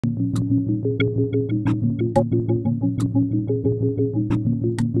Good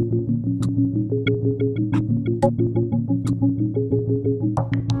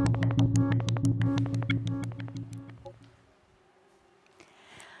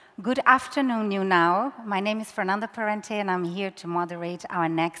afternoon, you now. My name is Fernanda Parente, and I'm here to moderate our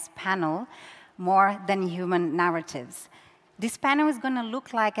next panel, More Than Human Narratives. This panel is going to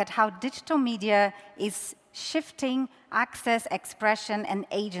look like at how digital media is shifting access, expression, and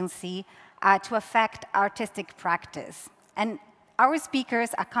agency to affect artistic practice. And our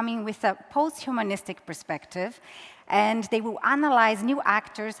speakers are coming with a post-humanistic perspective, and they will analyze new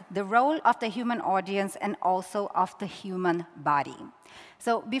actors, the role of the human audience, and also of the human body.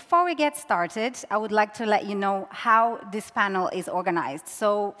 So before we get started, I would like to let you know how this panel is organized.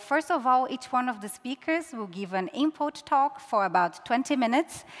 So first of all, each one of the speakers will give an input talk for about 20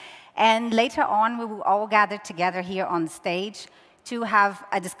 minutes. And later on, we will all gather together here on stage to have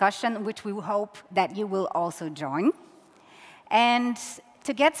a discussion, which we hope that you will also join. And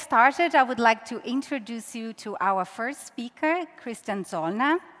to get started, I would like to introduce you to our first speaker, Christian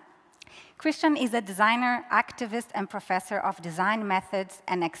Zöllner. Christian is a designer, activist, and professor of design methods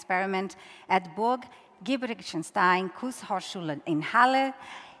and experiment at Burg Gebrigtsenstein Kunsthochschule in Halle.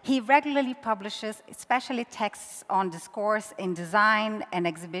 He regularly publishes, especially texts on discourse in design and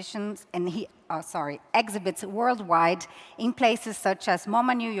exhibitions, and he exhibits worldwide in places such as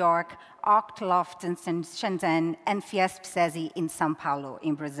MoMA New York, Art Loft in Shenzhen, and Fiesp Sesi in São Paulo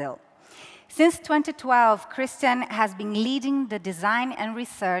in Brazil. Since 2012, Christian has been leading the design and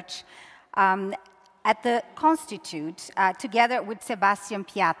research at the Constitute, together with Sebastian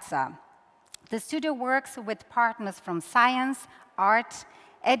Piazza. The studio works with partners from science, art,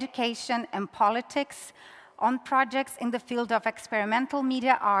 education, and politics on projects in the field of experimental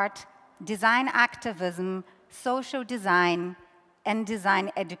media art, design activism, social design, and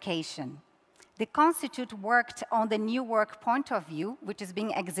design education. The Constitute worked on the New Work Point of View, which is being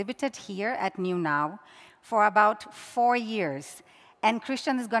exhibited here at New Now, for about 4 years. And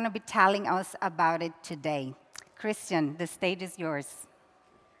Christian is going to be telling us about it today. Christian, the stage is yours.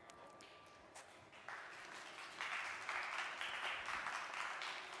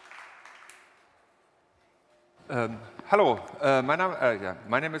 Hello,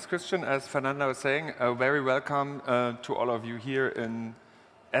 my name is Christian, as Fernanda was saying. Very welcome to all of you here in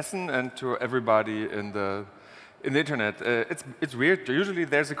Essen and to everybody in the internet. It's weird. Usually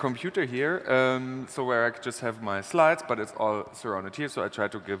there's a computer here, so where I just have my slides, but it's all surrounded here, so I try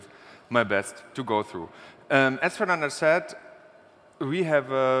to give my best to go through. As Fernanda said, we have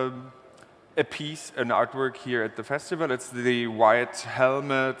a piece, an artwork here at the festival. It's the white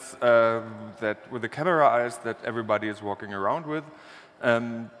helmets with the camera eyes that everybody is walking around with.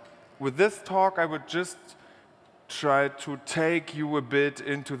 With this talk, I would just try to take you a bit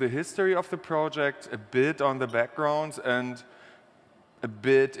into the history of the project, a bit on the backgrounds, and a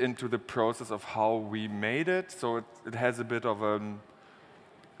bit into the process of how we made it. So it has a bit of a,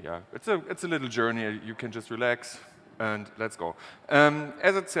 it's a little journey. You can just relax and let's go.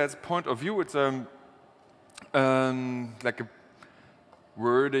 As it says, point of view, it's like a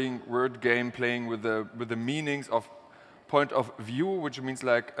word game playing with the meanings of point of view, which means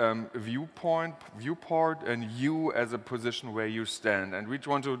like viewpoint, and you as a position where you stand. And we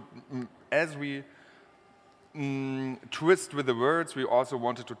want to, as we twist with the words, we also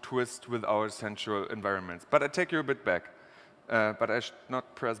wanted to twist with our sensual environments. But I take you a bit back. But I should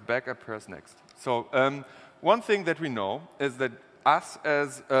not press back, I press next. So one thing that we know is that us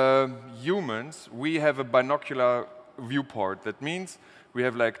as humans, we have a binocular viewport. That means we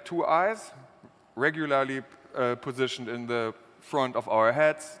have like two eyes regularly positioned in the front of our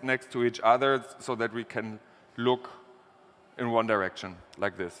heads next to each other so that we can look in one direction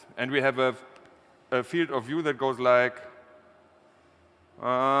like this. And we have a field of view that goes like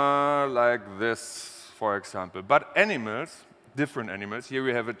this, for example. But animals, different animals, here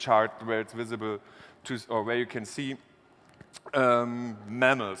we have a chart where it's visible to, or where you can see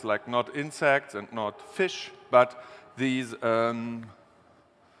mammals, like not insects and not fish, but these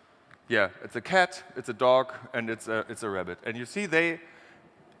it's a cat, it's a dog, and it's a rabbit. And you see they,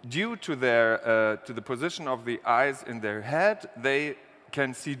 due to their to the position of the eyes in their head, they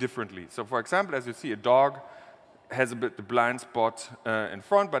can see differently. So for example, as you see, a dog has a bit the blind spot in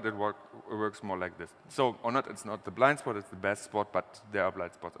front, but it works more like this. So, or not, it's not the blind spot, it's the best spot, but there are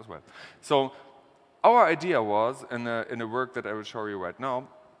blind spots as well. So our idea was, in a work that I will show you right now,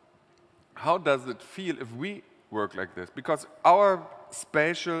 how does it feel if we work like this? Because our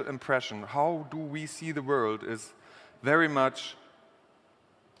spatial impression, how do we see the world, is very much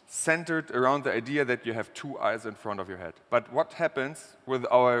centered around the idea that you have two eyes in front of your head. But what happens with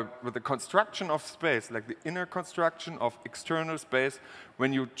the construction of space, like the inner construction of external space,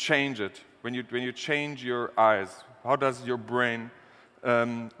 when you change it, when you change your eyes? How does your brain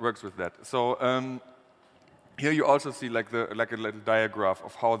works with that? So here you also see like a little diagram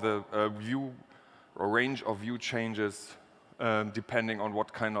of how the view or range of view changes depending on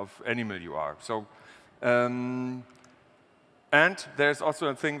what kind of animal you are. So, and there's also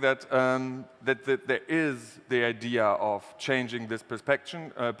a thing that, that there is the idea of changing this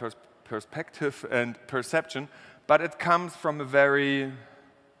perspective and perception, but it comes from a very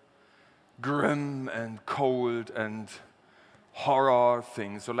grim and cold and horror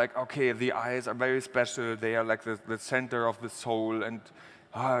thing. So like, okay, the eyes are very special. They are like the center of the soul. And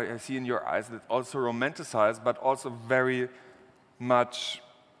I see in your eyes that also romanticized, but also very much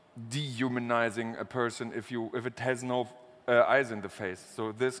dehumanizing a person if it has no eyes in the face.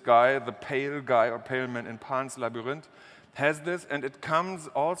 So this guy, the pale guy or pale man in Pan's Labyrinth, has this, and it comes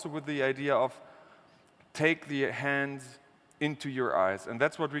also with the idea of take the hands into your eyes, and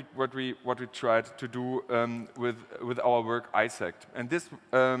that's what we tried to do with our work Isaac. And this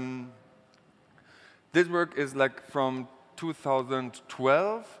this work is like from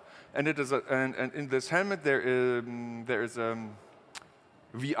 2012, and it is and in this helmet there is a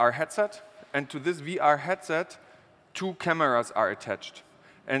VR headset, and to this VR headset, two cameras are attached.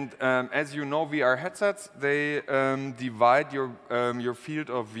 And as you know, VR headsets, they divide your field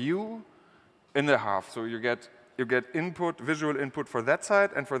of view in half. So you get input, visual input for that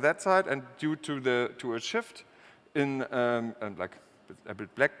side, and due to a shift in like a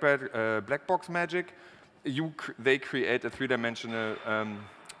bit black box magic, they create a three-dimensional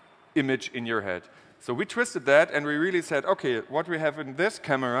image in your head. So we twisted that, and we really said, okay, what we have in this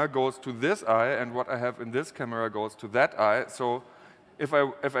camera goes to this eye, and what I have in this camera goes to that eye. So if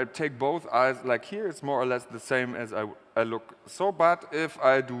I take both eyes like here, it's more or less the same as I look. So, but if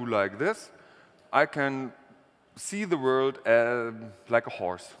I do like this, I can see the world like a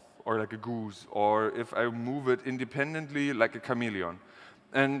horse or like a goose, or if I move it independently like a chameleon.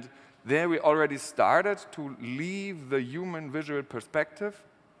 And there we already started to leave the human visual perspective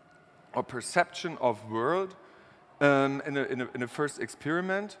or perception of world in a first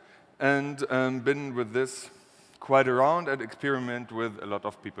experiment, and been with this quite around and experiment with a lot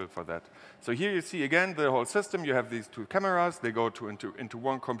of people for that. So here you see again the whole system. You have these two cameras. They go into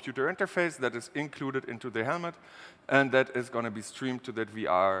one computer interface that is included into the helmet, and that is going to be streamed to that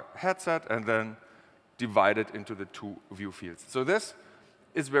VR headset and then divided into the two view fields. So this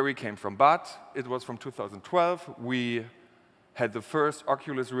is where we came from, but it was from 2012. We had the first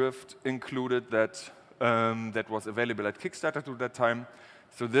Oculus Rift included that was available at Kickstarter to that time.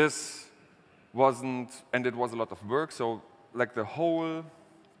 So this wasn't, and it was a lot of work, so like the whole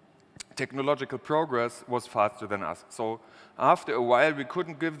technological progress was faster than us. So after a while, we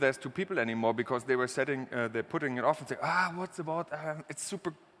couldn't give this to people anymore because they were they're putting it off and saying, what's about, it's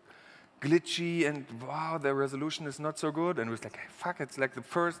super glitchy, and wow, the resolution is not so good. And it was like, hey, fuck, it's like the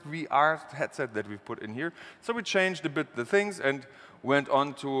first VR headset that we've put in here. So we changed a bit the things and went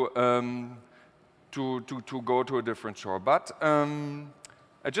on to go to a different shore. But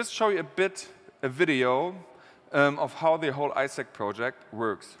I just show you a video of how the whole Isaac project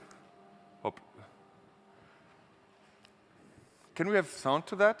works. Hope. Can we have sound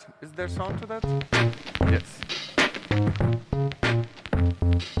to that? Is there sound to that? Yes.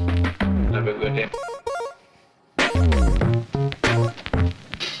 Have a good day.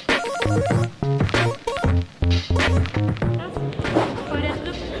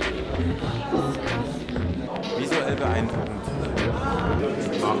 Visuell beeindruckend.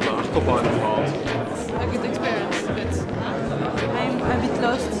 Nach der Achterbahnfahrt. A good experience, but I'm a bit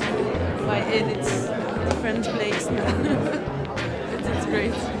lost by it's different place. But it's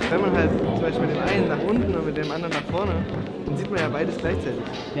great. Wenn man halt zum Beispiel mit dem einen nach unten und mit dem anderen nach vorne, dann sieht man ja beides gleichzeitig.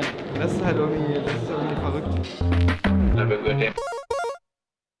 Ja. Und das ist halt irgendwie verrückt. Have a good day.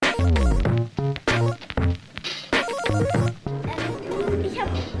 Ich hab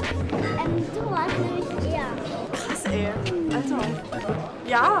sowas nämlich eher. Krass, ey. Also,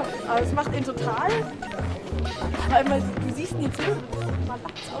 ja, aber es macht ihn total. Weil du siehst nie zu. Man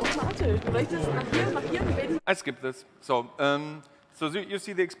macht es automatisch. Du leuchtest nach hier, wenn. I skipped this. So, so you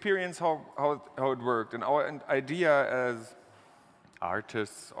see the experience how it worked, and our idea as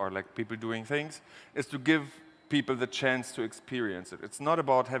artists or like people doing things is to give people the chance to experience it. It's not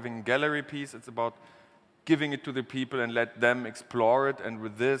about having a gallery piece. It's about giving it to the people and let them explore it. And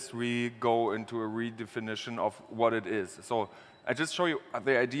with this, we go into a redefinition of what it is. So I just show you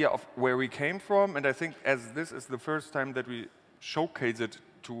the idea of where we came from, and I think as this is the first time that we showcase it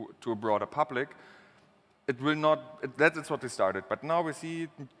to a broader public, it will not, that is what we started. But now we see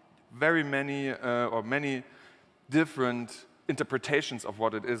very many, or many different interpretations of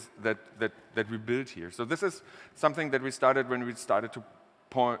what it is that we build here. So this is something that we started when we started to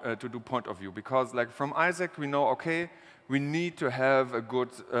do point of view, because like from Isaac we know, okay, we need to have a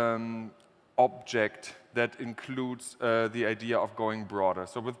good object that includes the idea of going broader.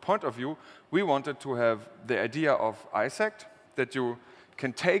 So with point of view, we wanted to have the idea of Isaac, that you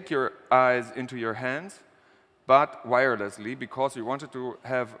can take your eyes into your hands, but wirelessly, because we wanted to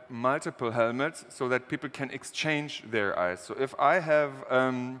have multiple helmets so that people can exchange their eyes. So if I have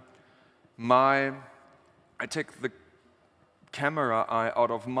I take the camera eye out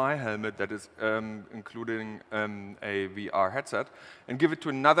of my helmet that is including a VR headset and give it to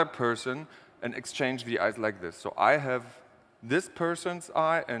another person and exchange the eyes like this. So I have this person's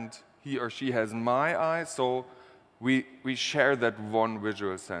eye and he or she has my eye, so we share that one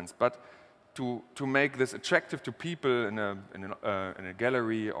visual sense. But to make this attractive to people in a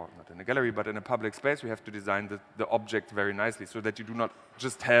gallery, or not in a gallery, but in a public space, we have to design the object very nicely so that you do not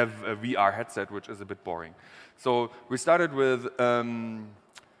just have a VR headset, which is a bit boring. So we started with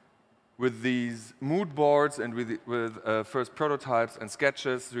these mood boards and with first prototypes and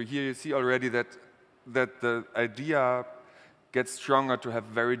sketches. So here you see already that the idea gets stronger to have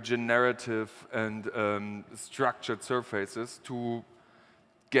very generative and structured surfaces to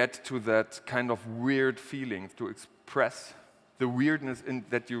get to that kind of weird feeling, to express the weirdness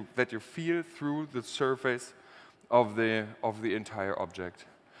that you feel through the surface of the entire object.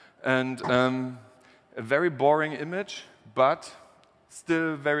 And a very boring image, but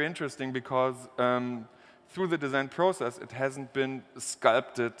still very interesting because through the design process it hasn't been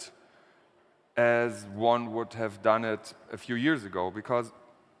sculpted as one would have done it a few years ago, because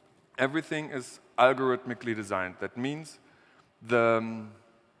everything is algorithmically designed. That means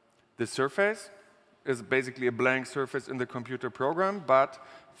the surface is basically a blank surface in the computer program, but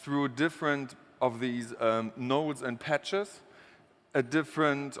through different of these nodes and patches, a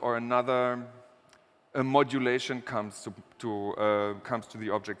different or another modulation comes to the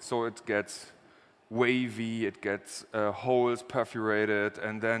object. So it gets wavy, it gets holes perforated,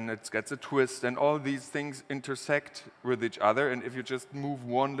 and then it gets a twist, and all these things intersect with each other. And if you just move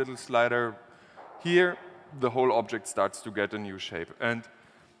one little slider here, the whole object starts to get a new shape. And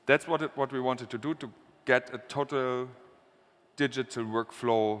that's what we wanted to do, to get a total digital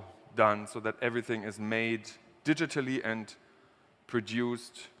workflow done so that everything is made digitally and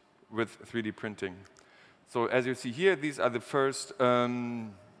produced with 3D printing. So as you see here, these are the first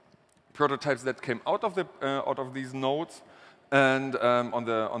prototypes that came out of these nodes. And on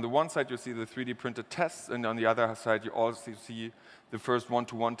the one side, you see the 3D printed tests, and on the other side, you also see the first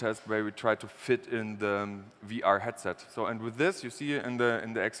one-to-one test where we try to fit in the VR headset. So, and with this, you see in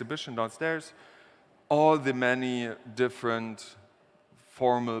the exhibition downstairs all the many different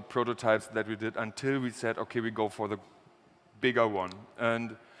formal prototypes that we did until we said, okay, we go for the bigger one.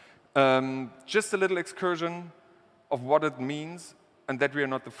 And just a little excursion of what it means, and that we are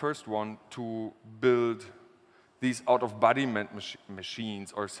not the first one to build these out-of-body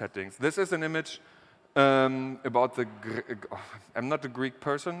machines or settings. This is an image about I'm not a Greek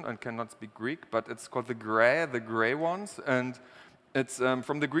person and cannot speak Greek, but it's called the gray ones, and it's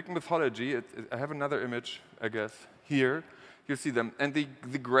from the Greek mythology. I have another image, I guess, here. You see them, and the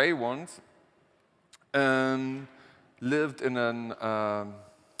gray ones lived in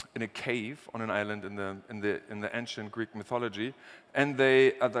a cave on an island in the ancient Greek mythology, and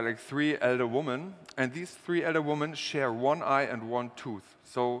they are like 3 elder women, and these 3 elder women share one eye and one tooth.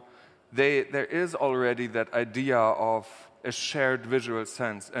 So there is already that idea of a shared visual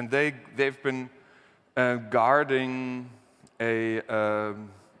sense, and they've been guarding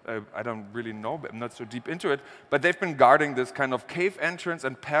I don't really know, but I'm not so deep into it, but they've been guarding this kind of cave entrance,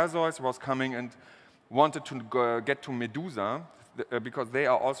 and Perseus was coming and wanted to get to Medusa, because they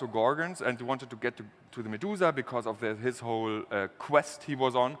are also Gorgons, and he wanted to get to the Medusa because of his whole quest he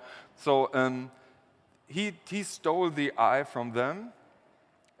was on. So he stole the eye from them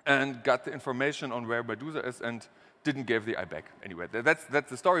and got the information on where Medusa is and didn't give the eye back. Anyway, that's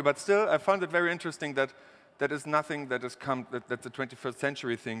the story. But still, I found it very interesting that that is nothing that has come, that's a 21st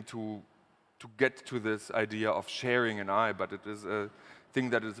century thing to get to this idea of sharing an eye, but it is a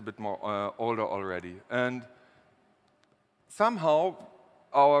thing that is a bit more older already. And somehow,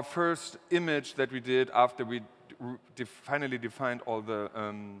 our first image that we did after we finally defined all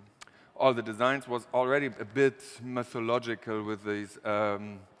the designs was already a bit mythological with these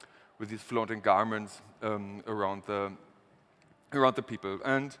floating garments around the people.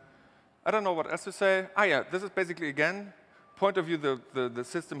 And I don't know what else to say. Ah, yeah, this is basically again point of view, the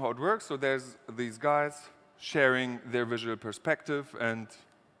system, how it works, so there's these guys sharing their visual perspective and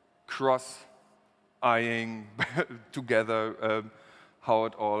cross-eyeing together how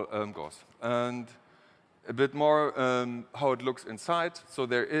it all goes. And a bit more how it looks inside. So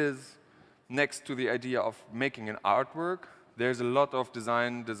there is, next to the idea of making an artwork, there's a lot of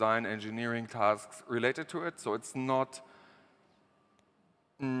design engineering tasks related to it. So it's not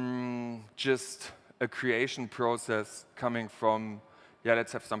just a creation process coming from, yeah,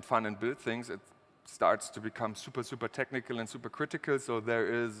 let's have some fun and build things. It starts to become super, super technical and super critical. So there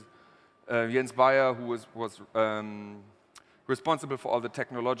is Jens Bayer, who was responsible for all the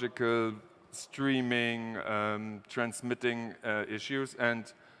technological streaming, transmitting issues,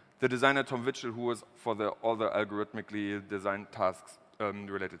 and the designer Tom Witschel, who was for all the algorithmically designed tasks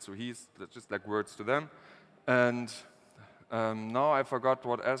related. So he's just like words to them. And now I forgot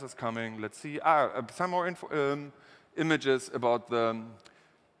what else is coming. Let's see. Some more images about the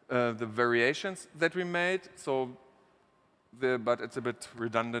variations that we made. So, but it's a bit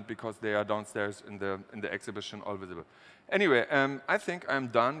redundant because they are downstairs in the exhibition, all visible. Anyway, I think I'm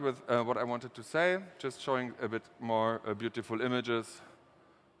done with what I wanted to say. Just showing a bit more beautiful images.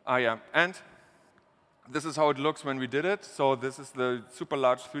 Yeah, and this is how it looks when we did it. So this is the super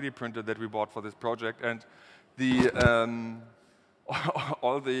large 3D printer that we bought for this project, and the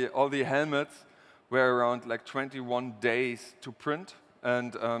all the helmets were around like 21 days to print,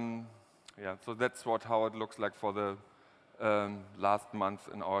 and yeah, so that's how it looks like for the last month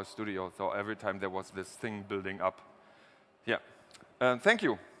in our studio. So every time there was this thing building up. Yeah, thank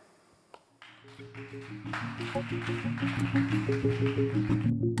you.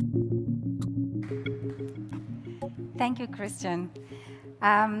 Thank you, Christian.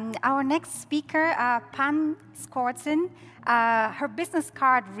 Our next speaker, Pam Scorzin, her business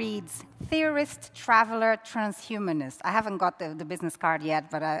card reads, theorist, traveler, transhumanist. I haven't got the business card yet,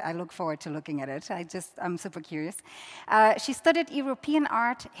 but I look forward to looking at it. I'm super curious. She studied European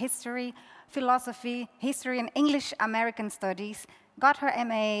art, history, philosophy, history and English American studies, got her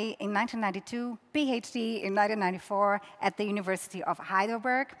MA in 1992, PhD in 1994 at the University of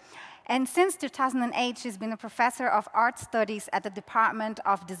Heidelberg. And since 2008, she's been a professor of art studies at the Department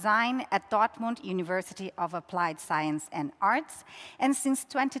of Design at Dortmund University of Applied Science and Arts. And since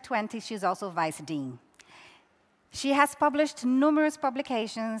 2020, she's also vice dean. She has published numerous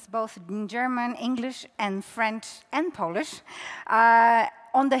publications, both in German, English, and French, and Polish,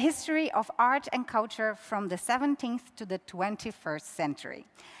 on the history of art and culture from the 17th to the 21st century.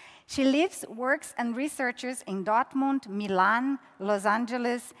 She lives, works, and researches in Dortmund, Milan, Los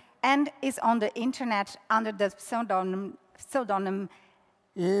Angeles, and is on the internet under the pseudonym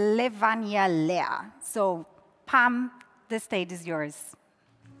Levania Lea. So, Pam, the stage is yours.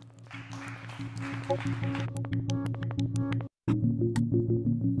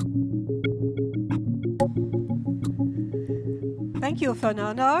 Thank you,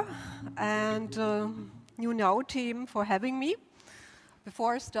 Fernanda, and New Now team for having me.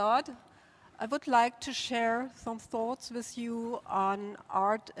 Before I start, I would like to share some thoughts with you on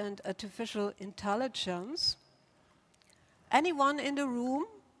art and artificial intelligence. Anyone in the room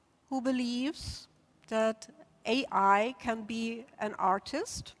who believes that AI can be an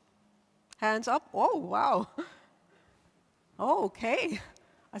artist? Hands up. Oh, wow. Oh, okay.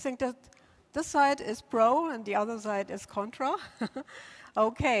 I think that this side is pro and the other side is contra.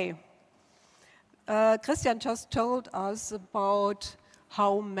 Okay. Christian just told us about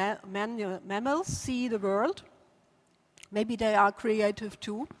how mammals see the world. Maybe they are creative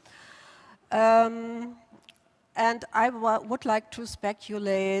too. And I would like to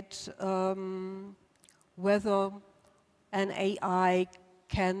speculate whether an AI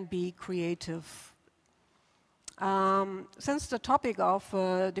can be creative. Since the topic of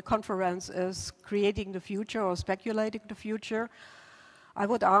the conference is creating the future or speculating the future, I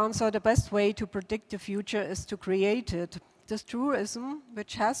would answer the best way to predict the future is to create it. This truism,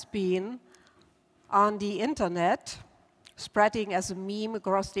 which has been on the internet, spreading as a meme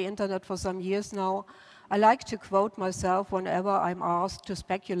across the internet for some years now, I like to quote myself whenever I'm asked to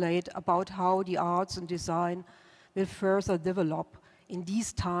speculate about how the arts and design will further develop in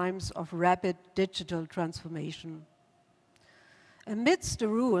these times of rapid digital transformation. Amidst the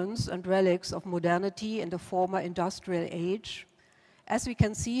ruins and relics of modernity in the former industrial age, as we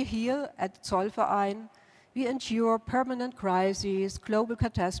can see here at Zollverein, we endure permanent crises, global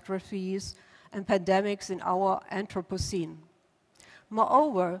catastrophes, and pandemics in our Anthropocene.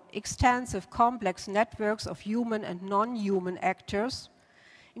 Moreover, extensive complex networks of human and non-human actors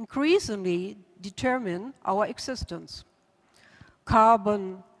increasingly determine our existence.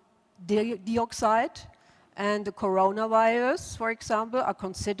 Carbon dioxide and the coronavirus, for example, are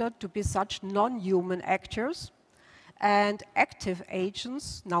considered to be such non-human actors and active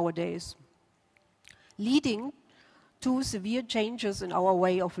agents nowadays, leading to severe changes in our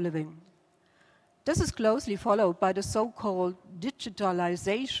way of living. This is closely followed by the so-called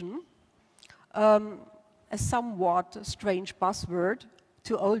digitalization, a somewhat strange buzzword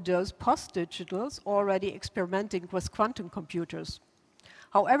to all those post-digitals already experimenting with quantum computers.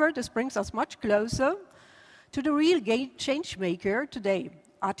 However, this brings us much closer to the real change maker today,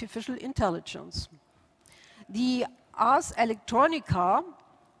 artificial intelligence. The Ars Electronica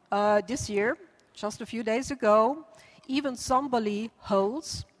this year, just a few days ago, even somebody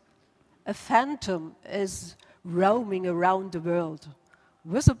holds a phantom is roaming around the world,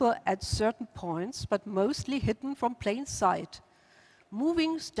 visible at certain points, but mostly hidden from plain sight,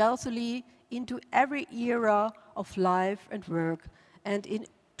 moving stealthily into every era of life and work and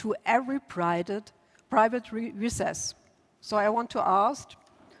into every private recess. So I want to ask,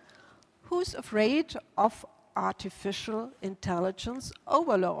 who's afraid of artificial intelligence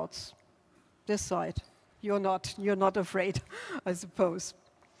overlords? This side. You're not afraid, I suppose.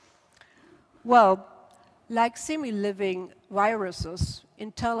 Well, like semi-living viruses,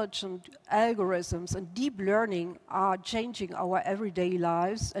 intelligent algorithms and deep learning are changing our everyday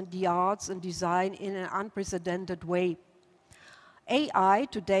lives and the arts and design in an unprecedented way. AI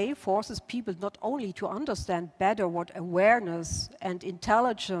today forces people not only to understand better what awareness and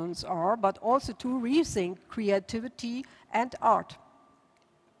intelligence are, but also to rethink creativity and art.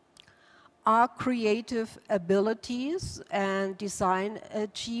 Are creative abilities and design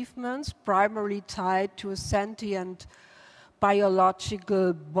achievements primarily tied to a sentient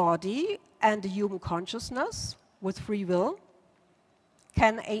biological body and a human consciousness with free will?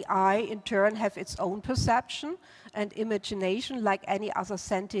 Can AI in turn have its own perception and imagination like any other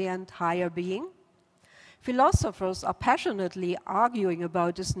sentient higher being? Philosophers are passionately arguing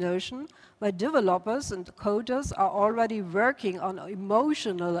about this notion, while developers and coders are already working on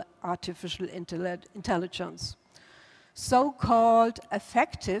emotional artificial intelligence. So-called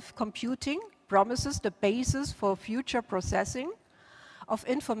affective computing promises the basis for future processing of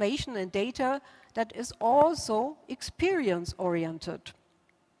information and data that is also experience-oriented.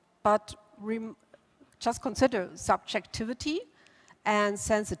 But just consider subjectivity and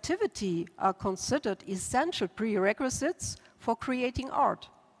sensitivity are considered essential prerequisites for creating art.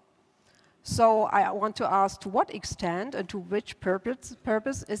 So I want to ask, to what extent and to which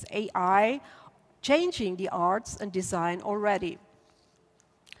purpose is AI changing the arts and design already?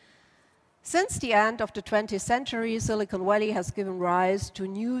 Since the end of the 20th century, Silicon Valley has given rise to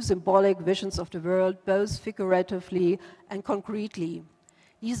new symbolic visions of the world, both figuratively and concretely.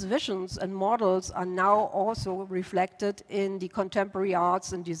 These visions and models are now also reflected in the contemporary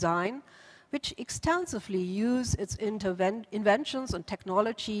arts and design, which extensively use its inventions and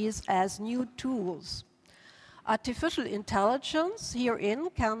technologies as new tools. Artificial intelligence herein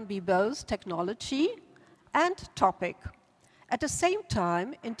can be both technology and topic. At the same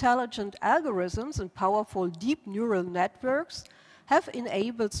time, intelligent algorithms and powerful deep neural networks have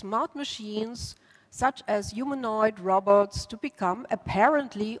enabled smart machines such as humanoid robots to become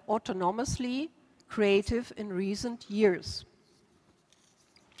apparently autonomously creative in recent years.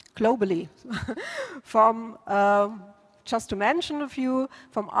 Globally, from, just to mention a few,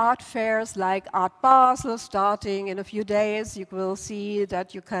 from art fairs like Art Basel, starting in a few days, you will see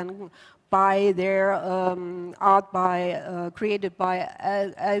that you can buy their art created by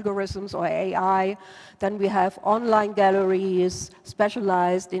algorithms or AI. Then we have online galleries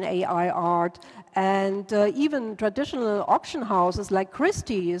specialized in AI art. And even traditional auction houses like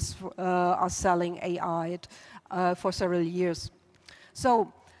Christie's are selling AI for several years.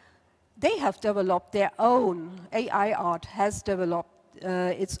 So they have developed their own, AI art has developed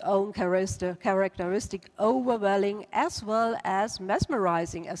its own characteristic, overwhelming as well as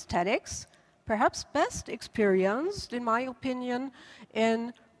mesmerizing aesthetics, perhaps best experienced, in my opinion,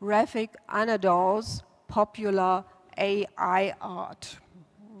 in Rafik Anadol's popular AI art.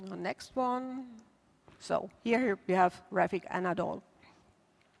 The next one. So here we have Rafik Anadol.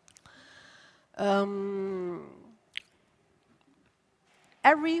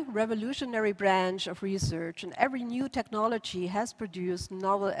 Every revolutionary branch of research and every new technology has produced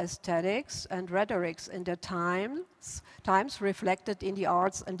novel aesthetics and rhetorics in their times reflected in the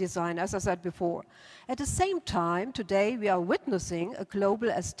arts and design, as I said before. At the same time, today we are witnessing a global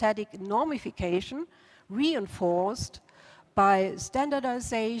aesthetic normification reinforced by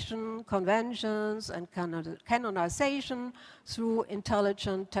standardization, conventions, and canonization through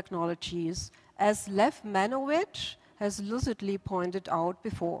intelligent technologies, as Lev Manovich has lucidly pointed out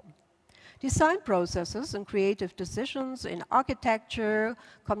before. Design processes and creative decisions in architecture,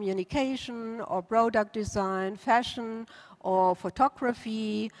 communication, or product design, fashion, or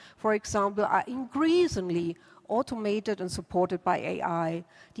photography, for example, are increasingly automated and supported by AI.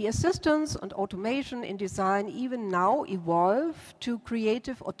 The assistance and automation in design even now evolve to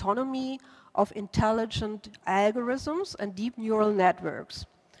creative autonomy of intelligent algorithms and deep neural networks.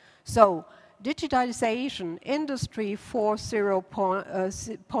 So, digitalization, Industry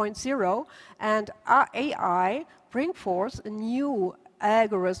 4.0, and AI bring forth a new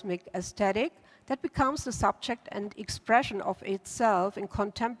algorithmic aesthetic that becomes the subject and expression of itself in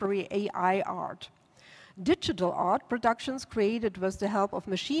contemporary AI art. Digital art productions created with the help of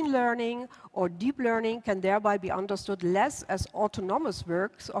machine learning or deep learning can thereby be understood less as autonomous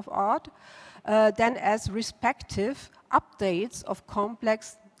works of art than as respective updates of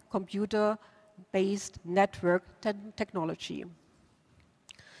complex computer-based network technology.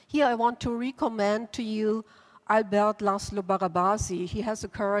 Here I want to recommend to you Albert Laszlo Barabasi. He has a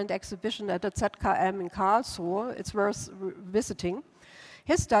current exhibition at the ZKM in Karlsruhe. It's worth visiting.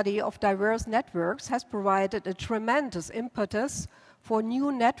 His study of diverse networks has provided a tremendous impetus for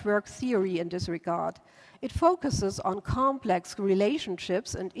new network theory in this regard. It focuses on complex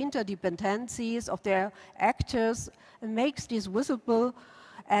relationships and interdependencies of their actors and makes these visible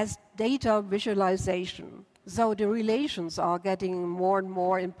as data visualization. So the relations are getting more and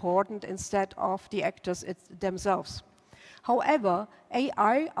more important instead of the actors themselves. However,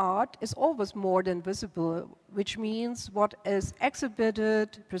 AI art is always more than visible, which means what is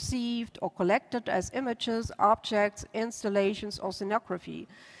exhibited, perceived, or collected as images, objects, installations, or scenography.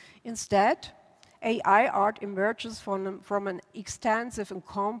 Instead, AI art emerges from an extensive and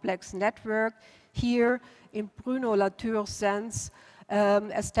complex network, here in Bruno Latour's sense,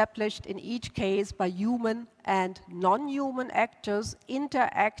 established in each case by human and non-human actors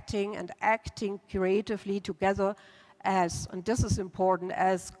interacting and acting creatively together as, and this is important,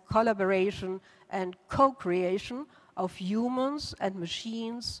 as collaboration and co-creation of humans and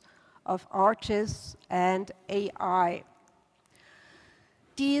machines, of artists and AI.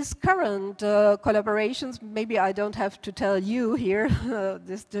 These current collaborations, maybe I don't have to tell you here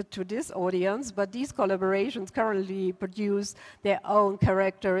to this audience, but these collaborations currently produce their own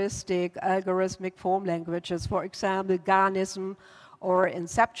characteristic algorithmic form languages. For example, Garnism or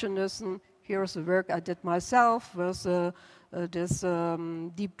Inceptionism. Here's the work I did myself with this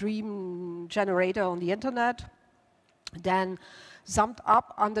deep dream generator on the internet. Then summed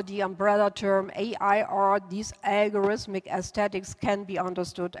up under the umbrella term AI art, these algorithmic aesthetics can be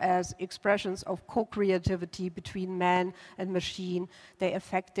understood as expressions of co-creativity between man and machine. They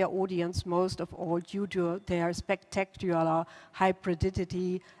affect their audience most of all due to their spectacular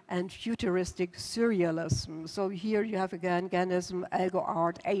hybridity and futuristic surrealism. So here you have again Ganism, algo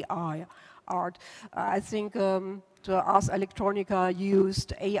art, AI art. I think the Ars Electronica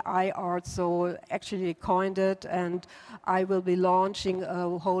used AI art, so actually coined it, and I will be launching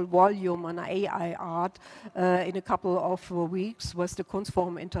a whole volume on AI art in a couple of weeks with the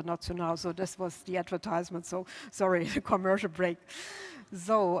Kunstforum International. So this was the advertisement, so sorry, commercial break.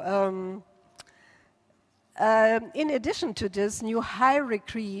 So in addition to this new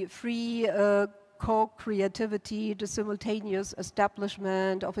hierarchy-free co-creativity, the simultaneous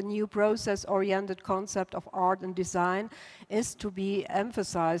establishment of a new process-oriented concept of art and design is to be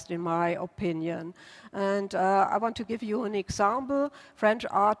emphasized, in my opinion. And I want to give you an example. French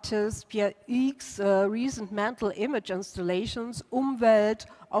artist Pierre Huyghe's recent mental image installations, Umwelt,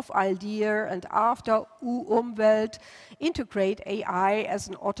 Auf Aldir, and After Umwelt, integrate AI as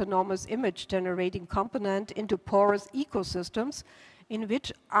an autonomous image-generating component into porous ecosystems in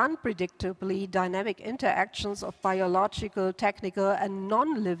which unpredictably dynamic interactions of biological, technical, and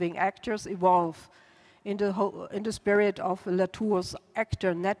non-living actors evolve in the spirit of Latour's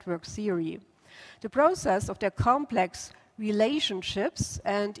actor network theory. The process of their complex relationships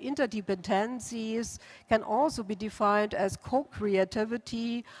and interdependencies can also be defined as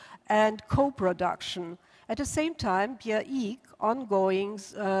co-creativity and co-production. At the same time, Pierre Huyghe's ongoing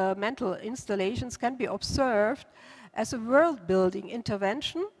mental installations can be observed as a world-building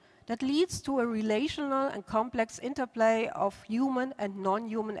intervention that leads to a relational and complex interplay of human and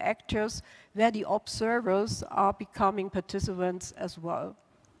non-human actors where the observers are becoming participants as well.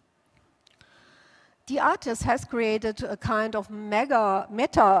 The artist has created a kind of meta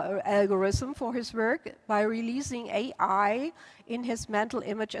algorithm for his work by releasing AI in his mental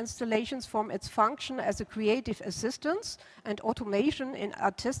image installations from its function as a creative assistance and automation in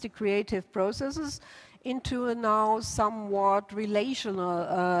artistic creative processes into a now somewhat relational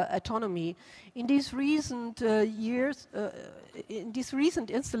autonomy. In these recent years, in these recent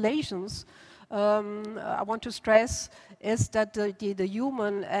installations, I want to stress is that the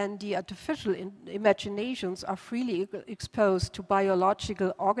human and the artificial imaginations are freely exposed to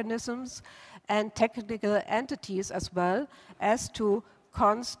biological organisms and technical entities as well as to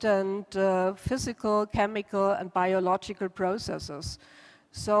constant physical, chemical, and biological processes.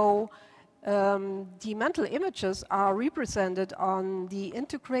 So the mental images are represented on the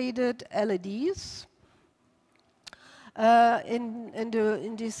integrated LEDs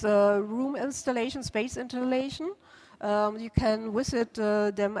in this room installation, space installation. You can visit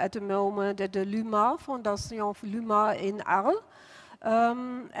them at the moment at the LUMA, Fondation LUMA in Arles.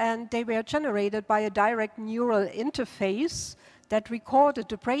 And they were generated by a direct neural interface that recorded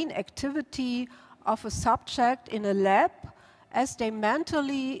the brain activity of a subject in a lab as they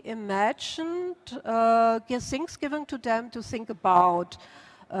mentally imagined things given to them to think about,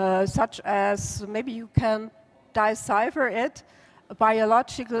 such as, maybe you can decipher it,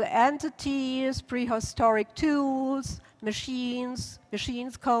 biological entities, prehistoric tools, machines,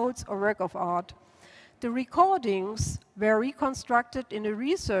 codes, or work of art. The recordings were reconstructed in a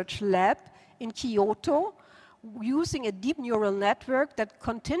research lab in Kyoto using a deep neural network that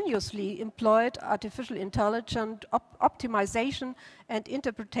continuously employed artificial intelligence optimization and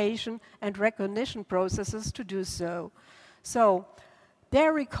interpretation and recognition processes to do so. So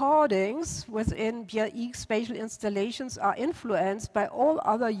their recordings within BRX spatial installations are influenced by all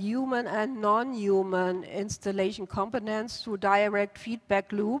other human and non-human installation components through direct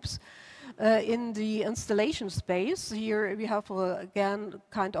feedback loops in the installation space. Here we have, again,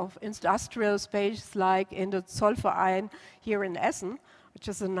 kind of industrial space like in the Zollverein here in Essen, which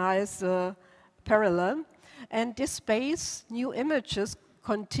is a nice parallel. And this space, new images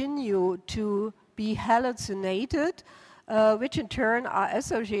continue to be hallucinated, which in turn are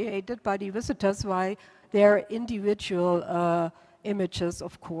associated by the visitors by their individual images,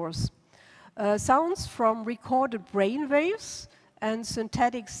 of course. Sounds from recorded brainwaves and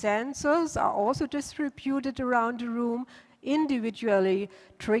synthetic sensors are also distributed around the room, individually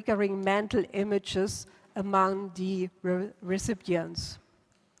triggering mental images among the recipients.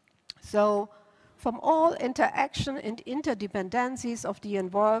 So, from all interaction and interdependencies of the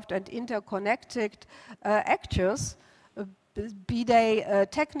involved and interconnected actors, be they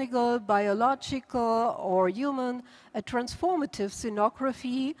technical, biological, or human, a transformative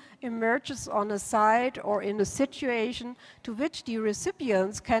scenography emerges on a site or in a situation to which the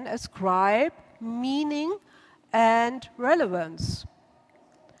recipients can ascribe meaning and relevance.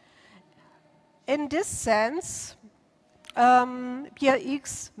 In this sense,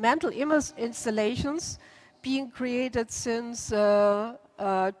 BRX mental image installations being created since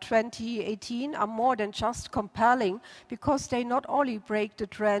 2018 are more than just compelling, because they not only break the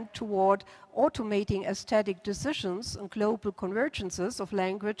trend toward automating aesthetic decisions and global convergences of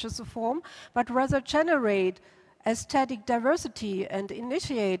language as a form, but rather generate aesthetic diversity and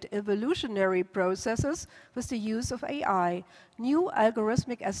initiate evolutionary processes with the use of AI. New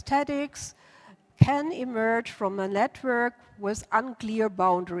algorithmic aesthetics can emerge from a network with unclear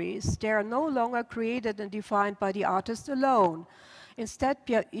boundaries. They are no longer created and defined by the artist alone. Instead,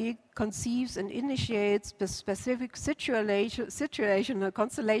 BRX conceives and initiates the specific situational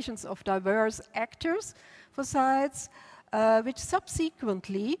constellations of diverse actors for sites, which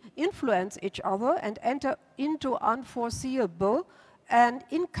subsequently influence each other and enter into unforeseeable and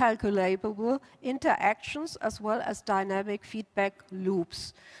incalculable interactions, as well as dynamic feedback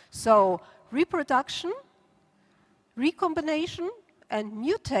loops. So, reproduction, recombination, and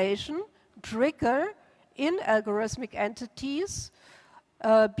mutation trigger in algorithmic entities,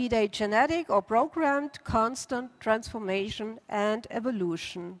 be they genetic or programmed, constant transformation and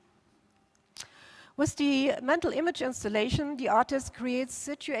evolution. With the mental image installation, the artist creates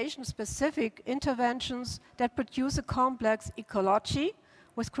situation-specific interventions that produce a complex ecology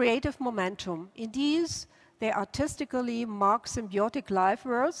with creative momentum. In these, they artistically mark symbiotic life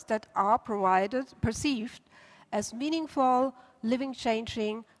worlds that are perceived as meaningful,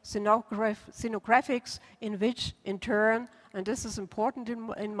 living-changing scenographics in which, in turn, and this is important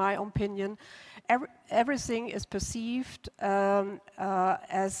in my opinion, everything is perceived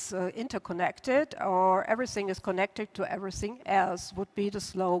as interconnected, or everything is connected to everything else, would be the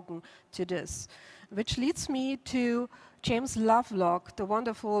slogan to this. Which leads me to James Lovelock, the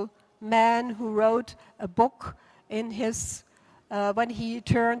wonderful man who wrote a book in his, when he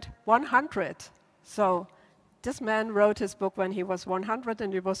turned 100. So This man wrote his book when he was 100,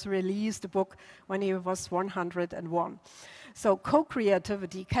 and it was released, the book, when he was 101. So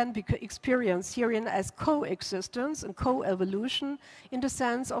co-creativity can be experienced herein as coexistence and co-evolution in the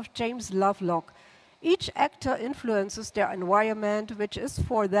sense of James Lovelock. Each actor influences their environment, which is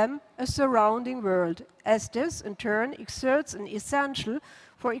for them a surrounding world, as this in turn exerts an essential,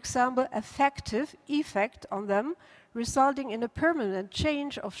 for example, affective effect on them, resulting in a permanent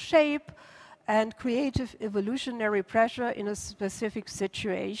change of shape and creative evolutionary pressure in a specific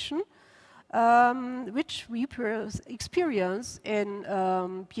situation, which we experience in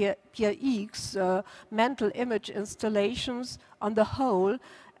Pierre Ike's mental image installations on the whole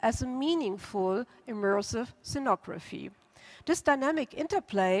as a meaningful immersive scenography. This dynamic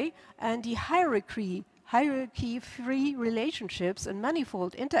interplay and the hierarchy-free relationships and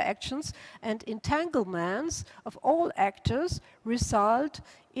manifold interactions and entanglements of all actors result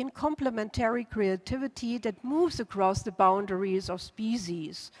in complementary creativity that moves across the boundaries of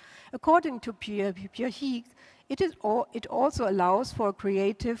species. According to Pierre Ike, it also allows for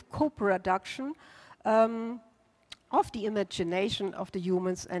creative co-production of the imagination of the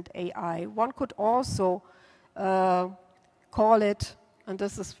humans and AI. One could also call it, and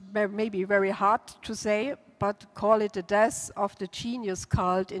this is maybe very hard to say, but call it the death of the genius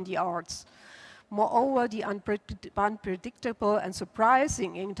cult in the arts. Moreover, the unpredictable and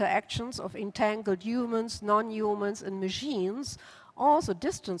surprising interactions of entangled humans, non-humans, and machines also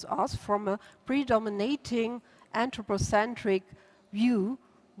distance us from a predominating anthropocentric view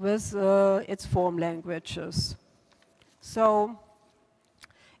with its form languages. So,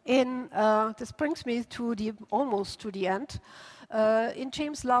 this brings me to almost to the end. In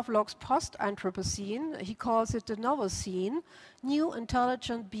James Lovelock's post-Anthropocene, he calls it the Novocene, new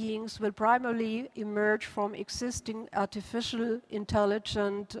intelligent beings will primarily emerge from existing artificial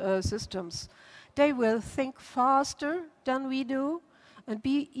intelligent systems. They will think faster than we do and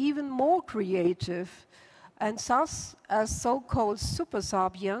be even more creative. And thus, as so-called super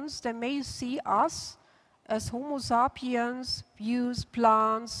sapiens, they may see us as Homo sapiens views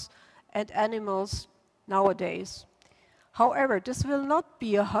plants and animals nowadays. However, this will not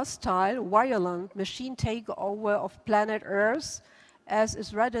be a hostile, violent machine takeover of planet Earth, as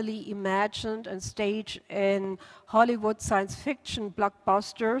is readily imagined and staged in Hollywood science fiction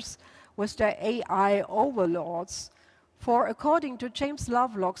blockbusters with their AI overlords. For according to James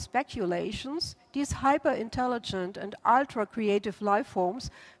Lovelock's speculations, these hyper-intelligent and ultra-creative life forms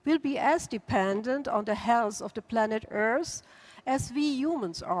will be as dependent on the health of the planet Earth as we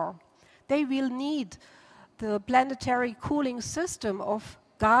humans are. They will need the planetary cooling system of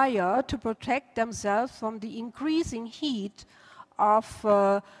Gaia to protect themselves from the increasing heat of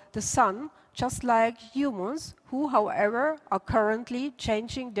the sun, just like humans, who, however, are currently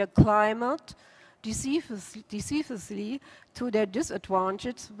changing their climate decisively to their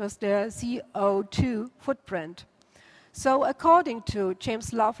disadvantage with their CO2 footprint. So according to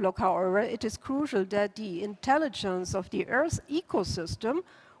James Lovelock, however, it is crucial that the intelligence of the Earth's ecosystem,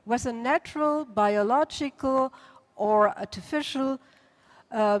 whether natural, biological, or artificial,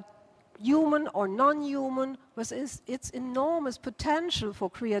 human or non-human, with its enormous potential for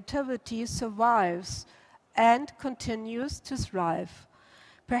creativity, survives and continues to thrive.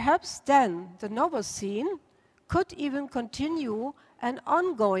 Perhaps then the Novocene could even continue an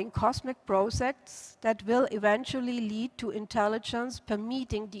ongoing cosmic process that will eventually lead to intelligence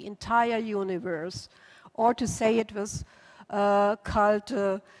permeating the entire universe. Or to say it with cult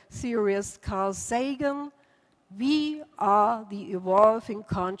theorist Carl Sagan, we are the evolving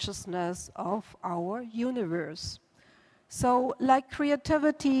consciousness of our universe. So, like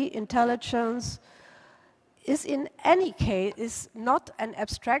creativity, intelligence is in any case not an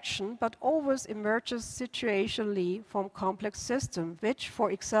abstraction, but always emerges situationally from complex systems, which,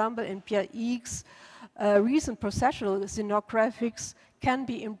 for example, in Pierre Ike's recent processual scenographics can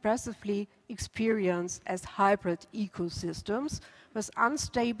be impressively experienced as hybrid ecosystems with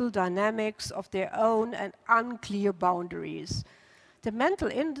unstable dynamics of their own and unclear boundaries. The mental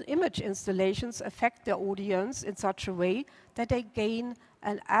image installations affect the audience in such a way that they gain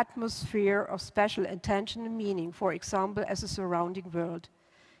an atmosphere of special intention and meaning, for example, as a surrounding world.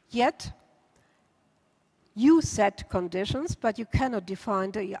 Yet, you set conditions, but you cannot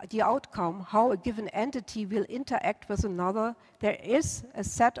define the outcome, how a given entity will interact with another. There is a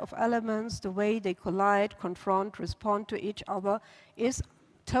set of elements, the way they collide, confront, respond to each other is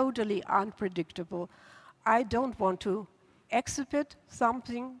totally unpredictable. I don't want to exhibit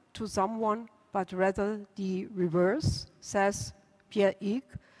something to someone, but rather the reverse, says Pierre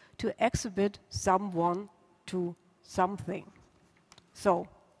Ike, to exhibit someone to something. So,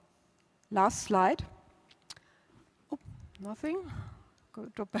 last slide. Nothing?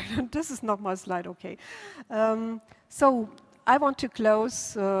 Go back. This is not my slide, okay. So I want to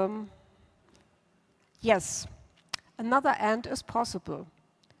close. Yes, another end is possible.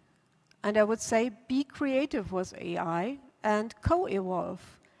 And I would say be creative with AI and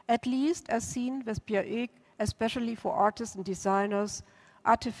co-evolve, at least as seen with Pierre, especially for artists and designers.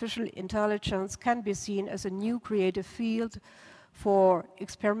 Artificial intelligence can be seen as a new creative field for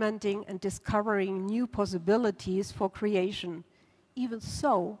experimenting and discovering new possibilities for creation. Even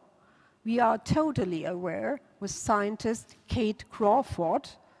so, we are totally aware with scientist Kate Crawford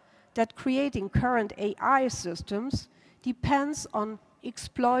that creating current AI systems depends on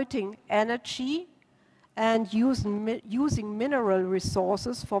exploiting energy and using mineral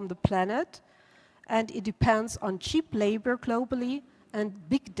resources from the planet, and it depends on cheap labor globally and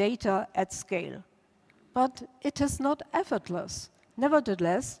big data at scale. But it is not effortless.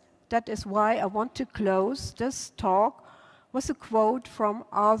 Nevertheless, that is why I want to close this talk with a quote from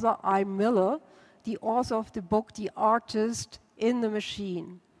Arthur I. Miller, the author of the book The Artist in the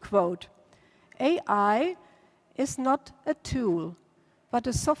Machine. Quote, AI is not a tool, but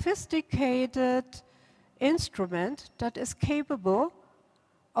a sophisticated instrument that is capable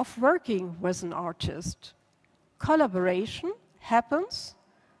of working with an artist. Collaboration happens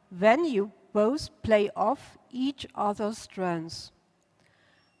when you both play off each other's strengths.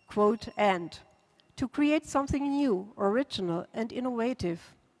 Quote, and to create something new, original, and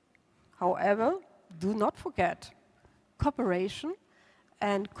innovative. However, do not forget, cooperation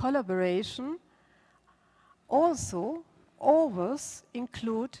and collaboration also always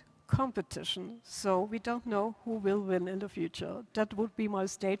include competition. So we don't know who will win in the future. That would be my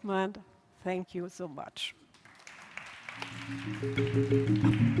statement. Thank you so much.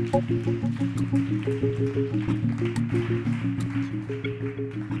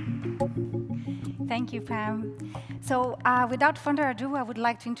 Thank you, Pam. So without further ado, I would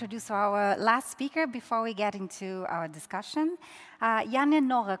like to introduce our last speaker before we get into our discussion. Janne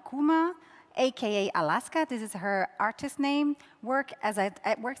Nora Kuma, Aka.Alaska, this is her artist name, works as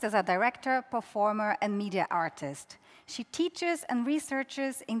a director, performer, and media artist. She teaches and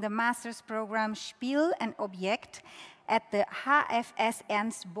researches in the master's program Spiel and Objekt at the HFS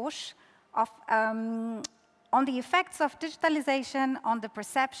Ernst Busch on the effects of digitalization on the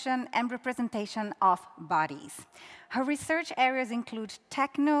perception and representation of bodies. Her research areas include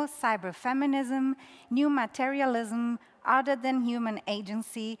techno, cyberfeminism, new materialism, other-than-human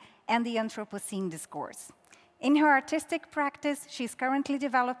agency, and the Anthropocene discourse. In her artistic practice, she's currently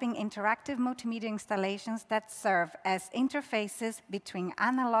developing interactive multimedia installations that serve as interfaces between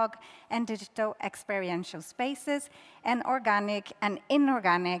analog and digital experiential spaces and organic and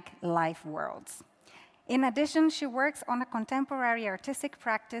inorganic life worlds. In addition, she works on a contemporary artistic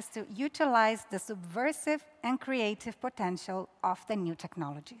practice to utilize the subversive and creative potential of the new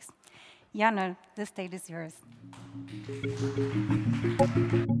technologies. Janne, the stage is yours.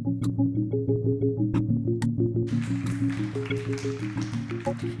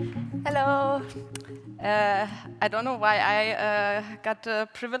 Hello. I don't know why I got the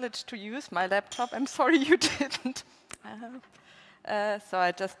privilege to use my laptop. I'm sorry you didn't. So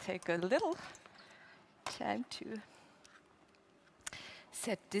I just take a little time to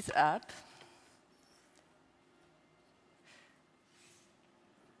set this up.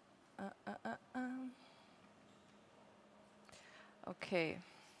 Okay.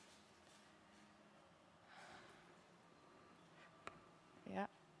 Yeah.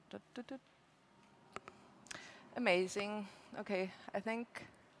 Amazing. Okay, I think.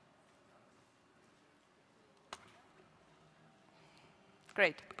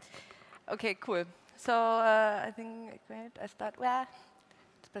 Great. Okay, cool. So I think I start. Well,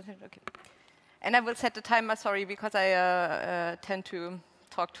 okay. And I will set the timer. Sorry, because I tend to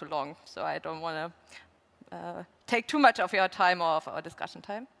talk too long, so I don't want to take too much of your time or of our discussion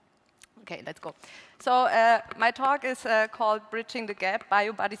time. Okay, let's go. So my talk is called Bridging the Gap,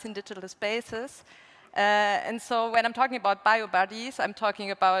 Biobodies in Digital Spaces. And so when I'm talking about biobodies, I'm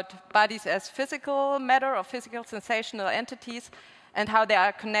talking about bodies as physical matter or physical sensational entities and how they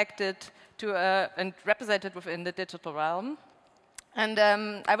are connected to and represented within the digital realm. And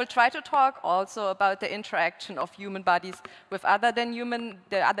I will try to talk also about the interaction of human bodies with the other than human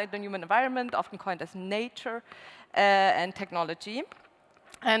environment, often coined as nature and technology.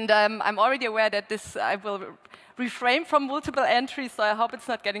 And I'm already aware that I will refrain from multiple entries, so I hope it's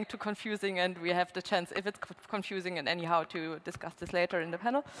not getting too confusing and we have the chance, if it's confusing and anyhow, to discuss this later in the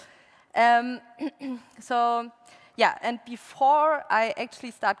panel. So, yeah, and before I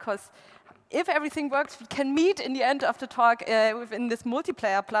actually start, because if everything works, we can meet in the end of the talk within this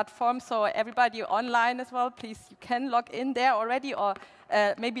multiplayer platform. So everybody online as well, please, you can log in there already, or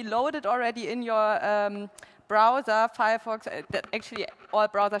maybe load it already in your browser, Firefox. Actually, all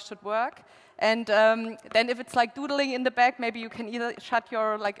browsers should work. And then if it's like doodling in the back, maybe you can either shut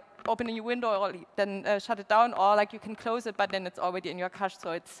your, like, open a new window, or then shut it down, or like you can close it, but then it's already in your cache,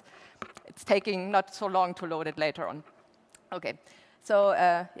 so it's taking not so long to load it later on. Okay, so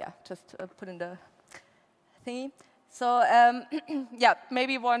yeah, just put in the thingy. So yeah,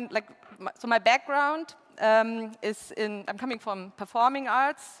 maybe one, like, so my background is in, I'm coming from performing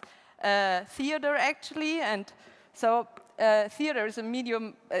arts, theater actually, and so theater is a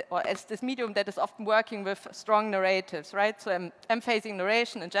medium, or it's this medium that is often working with strong narratives, right? So I'm emphasizing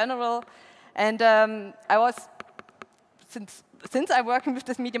narration in general, and I was, since I'm working with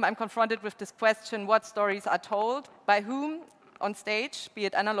this medium, I'm confronted with this question: what stories are told, by whom on stage, be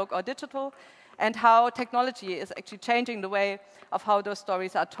it analog or digital, and how technology is actually changing the way of how those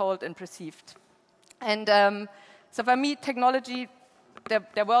stories are told and perceived. And so for me, technology,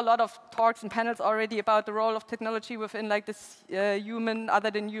 there were a lot of talks and panels already about the role of technology within like this human,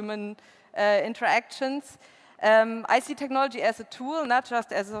 other than human interactions. I see technology as a tool, not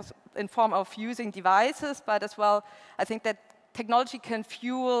just as in form of using devices, but as well, I think that technology can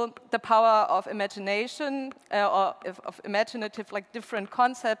fuel the power of imagination, or of imaginative, like, different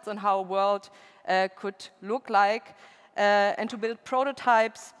concepts on how a world could look like, and to build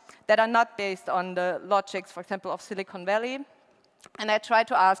prototypes that are not based on the logics, for example, of Silicon Valley. And I try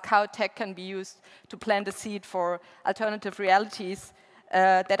to ask how tech can be used to plant a seed for alternative realities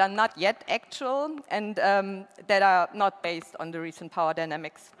that are not yet actual, and that are not based on the recent power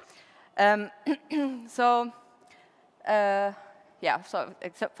dynamics. So, yeah, so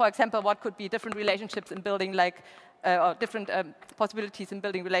for example, what could be different relationships in building, like, or different possibilities in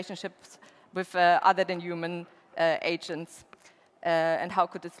building relationships with other than human agents, and how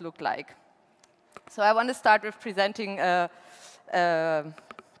could this look like? So I want to start with presenting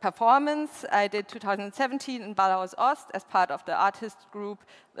performance I did 2017 in Ballhaus Ost as part of the artist group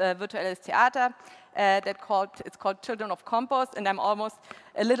Virtuelles Theater. It's called Children of Compost, and I'm almost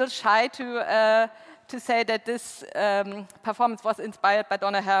a little shy to say that this performance was inspired by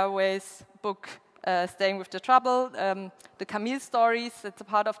Donna Haraway's book Staying with the Trouble, the Camille stories. It's a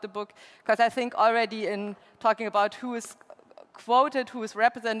part of the book, because I think already in talking about who is quoted, who is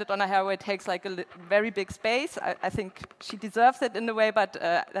represented, Donna Haraway takes like a very big space. I think she deserves it in a way, but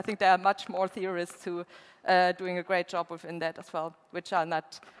I think there are much more theorists who are doing a great job within that as well, which are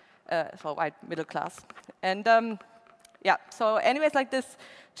not for white middle class. And yeah, so anyways, like this,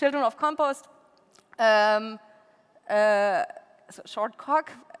 Children of Compost, short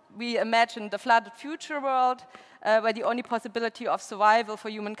cock, we imagine the flooded future world where the only possibility of survival for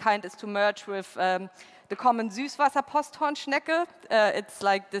humankind is to merge with the common Süßwasser-Posthornschnecke. It's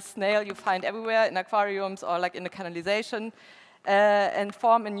like this snail you find everywhere in aquariums or like in the canalization, and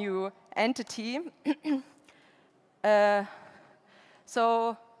form a new entity.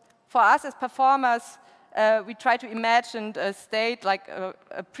 So for us as performers, we try to imagine a state, like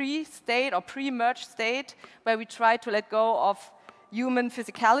a pre-state or pre-merge state, where we try to let go of human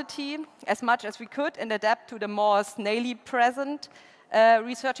physicality as much as we could and adapt to the more snaily present,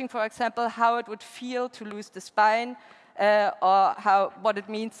 researching, for example, how it would feel to lose the spine, or what it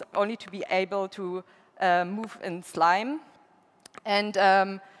means only to be able to move in slime. And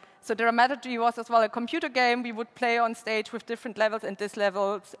so the dramaturgy was as well a computer game we would play on stage with different levels, and these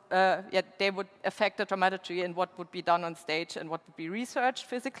levels, they would affect the dramaturgy and what would be done on stage and what would be researched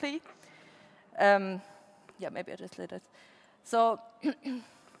physically. Yeah, maybe I just let it. So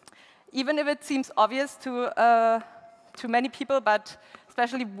even if it seems obvious to many people, but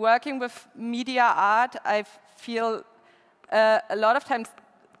especially working with media art, I feel a lot of times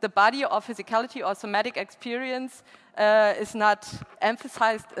the body or physicality or somatic experience is not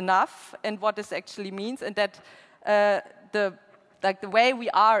emphasized enough, and what this actually means, and that the way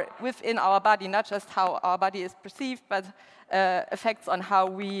we are within our body, not just how our body is perceived, but effects on how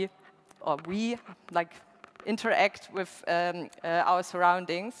we like interact with our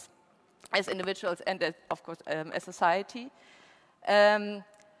surroundings as individuals and of course as society.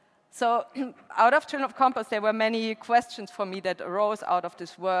 So out of Children of Compost, there were many questions for me that arose out of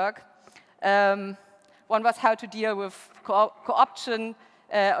this work. One was how to deal with co-option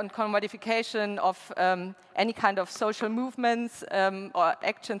and commodification of any kind of social movements or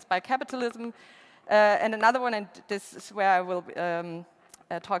actions by capitalism. And another one, and this is where I will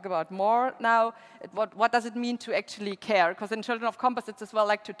talk about more now, what does it mean to actually care? Because in Children of Compost, it's as well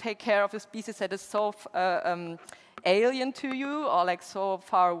like to take care of a species that is so alien to you or like so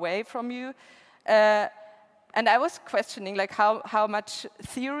far away from you. And I was questioning like how much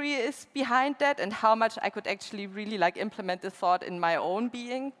theory is behind that and how much I could actually really like implement the thought in my own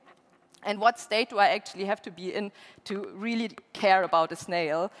being. And what state do I actually have to be in to really care about a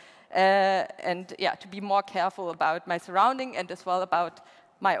snail? And yeah, to be more careful about my surrounding and as well about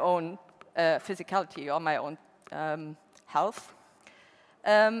my own physicality or my own health.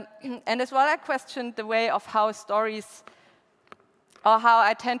 And as well, I questioned the way of how stories, or how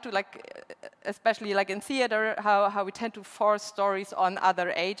I tend to, like, especially like in theater, how we tend to force stories on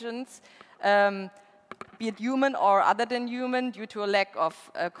other agents, be it human or other than human, due to a lack of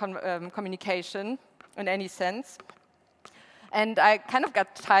communication in any sense. And I kind of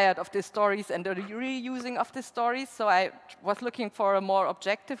got tired of these stories and the reusing of these stories, so I was looking for a more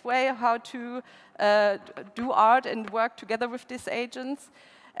objective way how to do art and work together with these agents.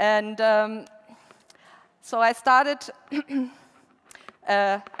 And so I started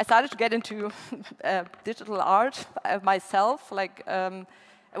to get into digital art myself, like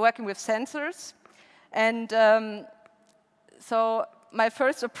working with sensors. And so my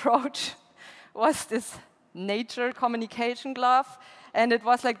first approach was this nature communication glove, and it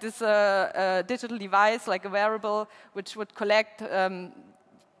was like this digital device, like a wearable, which would collect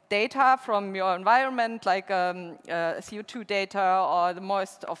data from your environment, like CO2 data or the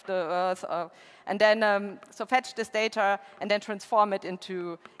moist of the earth, and then so fetch this data and then transform it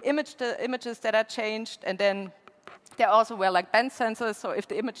into images that are changed. And then there also were like band sensors, so if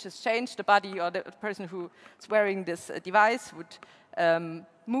the image is changed, the body or the person who is wearing this device would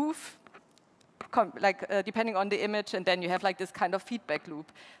move, depending on the image, and then you have like this kind of feedback loop.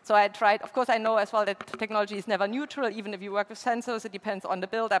 So I tried, of course I know as well that technology is never neutral, even if you work with sensors, it depends on the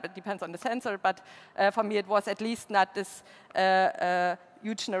build-up, it depends on the sensor, but for me it was at least not this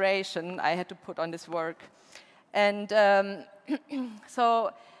huge narration I had to put on this work. And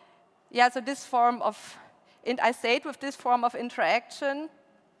so, yeah, so this form of, I stayed with this form of interaction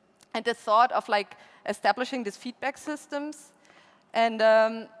and the thought of like establishing these feedback systems. And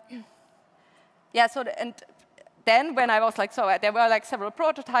yeah, so and then when I was like, so there were like several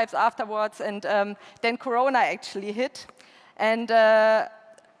prototypes afterwards, and then Corona actually hit, and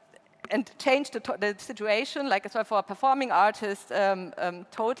changed the situation, like as well for a performing artist,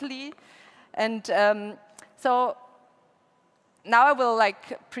 totally. And so now I will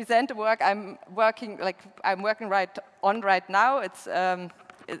like present the work I'm working right now. It's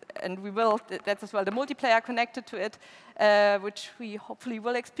and we will, that's as well the multiplayer connected to it, which we hopefully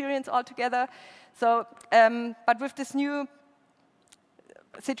will experience all together. So, but with this new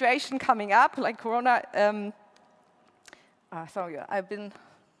situation coming up, like Corona, sorry, I've been,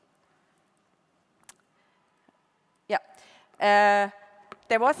 yeah.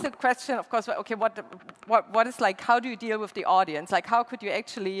 There was the question, of course, okay, what is like, how do you deal with the audience? Like, how could you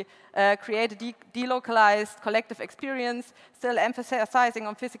actually create a delocalized collective experience, still emphasizing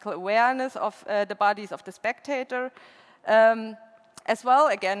on physical awareness of the bodies of the spectator? As well,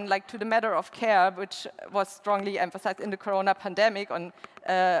 again, like to the matter of care, which was strongly emphasized in the Corona pandemic on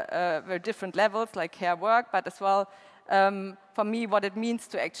very different levels, like care work, but as well, for me, what it means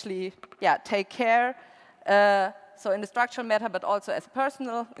to actually, yeah, take care. So in the structural matter, but also as a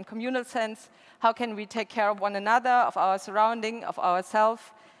personal and communal sense, how can we take care of one another, of our surrounding, of ourselves,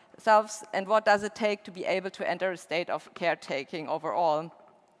 and what does it take to be able to enter a state of caretaking overall?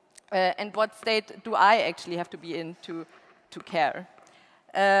 And what state do I actually have to be in to care?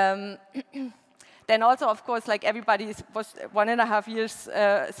 Then also, of course, like everybody was 1.5 years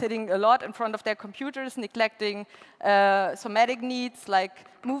sitting a lot in front of their computers, neglecting somatic needs like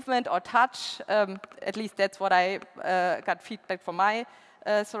movement or touch. At least that's what I got feedback from my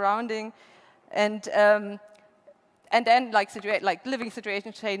surrounding. And then like living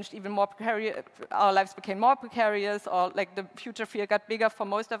situation changed even more precarious. Our lives became more precarious, or like the future fear got bigger for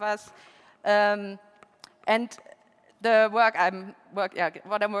most of us. And the work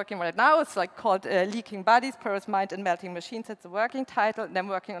what I'm working on right now is like called Leaking Bodies, Porous Mind and Melting Machines. That's the working title. And I'm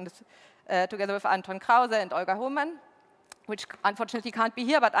working on this together with Anton Krause and Olga Hohmann, which unfortunately can't be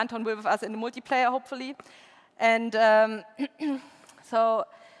here, but Anton will with us in the multiplayer, hopefully. And so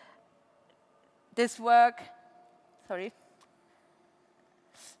this work, sorry,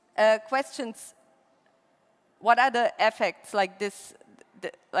 questions, what are the effects like this,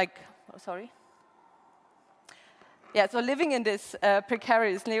 sorry? Yeah, so living in this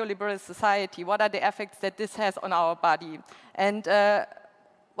precarious neoliberal society, what are the effects that this has on our body? And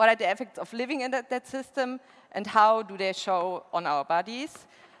what are the effects of living in that system, and how do they show on our bodies?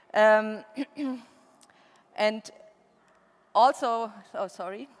 And also, oh,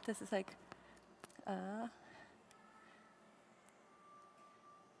 sorry, this is like,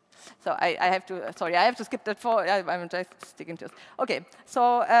 So I have to, sorry, I have to skip that for, I'm just sticking to this. Okay,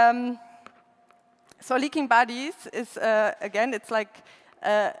 so, so leaking bodies is, again, it's like,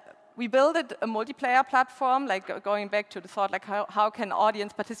 we built a multiplayer platform, like going back to the thought, like how can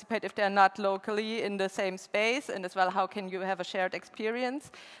audience participate if they're not locally in the same space, and as well, how can you have a shared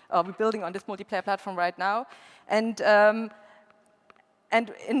experience? We're building on this multiplayer platform right now. And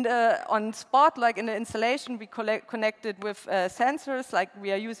on Spot, like in the installation, we connected with sensors, like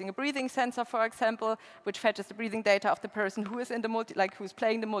we are using a breathing sensor, for example, which fetches the breathing data of the person who is in the who's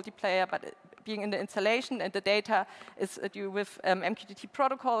playing the multiplayer, but being in the installation, and the data is due with MQTT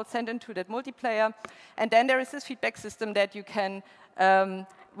protocol sent into that multiplayer. And then there is this feedback system that you can,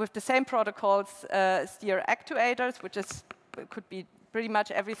 with the same protocols, steer actuators, which could be pretty much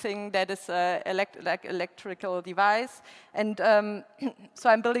everything that is electrical device. And so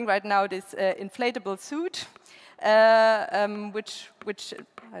I'm building right now this inflatable suit, which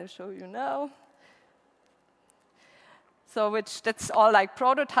I'll show you now. So that's all like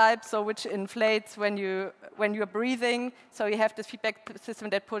prototypes, so which inflates when you're breathing. So you have this feedback system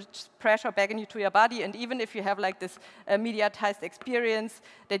that puts pressure back into your body, and even if you have like this mediatized experience,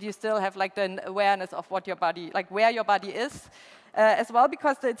 that you still have like the awareness of what your body, like where your body is. As well,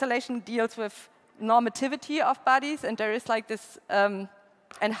 because the installation deals with normativity of bodies, and there is like this, and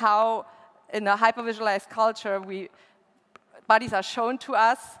how in a hypervisualized culture, bodies are shown to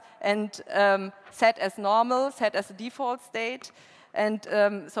us and set as normal, set as a default state. And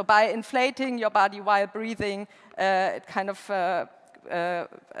so by inflating your body while breathing, it kind of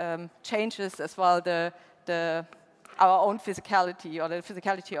changes as well our own physicality, or the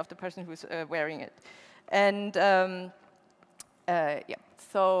physicality of the person who's wearing it. And yeah,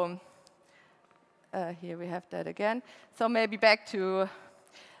 so here we have that again. So maybe back to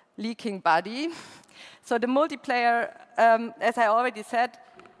leaking body. So the multiplayer, as I already said,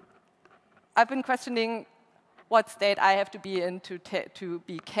 I've been questioning what state I have to be in to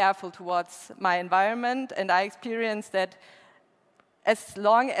be careful towards my environment, and I experienced that as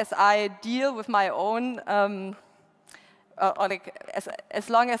long as I deal with my own or like as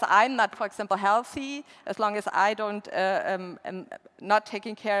long as I'm not, for example, healthy, as long as I don't am not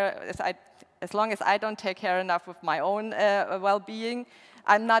taking care, as long as I don't take care enough with my own well-being,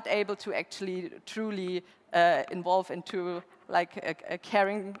 I'm not able to actually truly involve into like a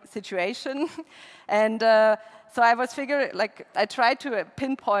caring situation. And so I was figuring, like I tried to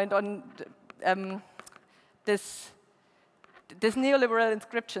pinpoint on this neoliberal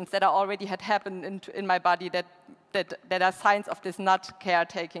inscriptions that already had happened in my body that are signs of this not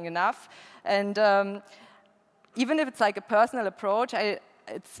caretaking enough. And even if it's like a personal approach,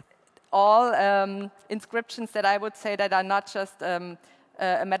 it's all inscriptions that I would say that are not just a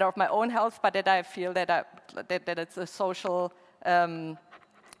matter of my own health, but that I feel that it's a social,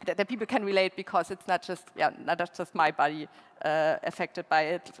 that people can relate, because it's not just my body affected by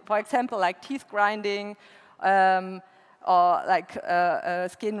it. For example, like teeth grinding, or like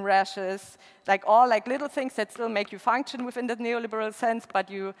skin rashes, like all like little things that still make you function within the neoliberal sense, but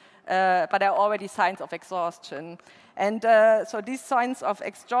are already signs of exhaustion. And so these signs of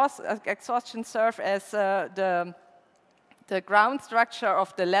exhaustion serve as the ground structure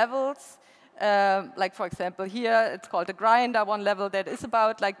of the levels. Like for example, here it's called the grinder, one level that is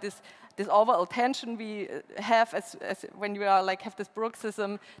about like this overall tension we have as when you are like have this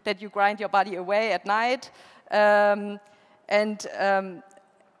bruxism that you grind your body away at night. And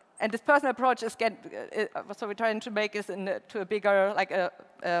this personal approach is so we're trying to make this into a bigger like a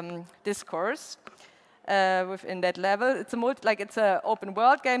discourse within that level. It's it's an open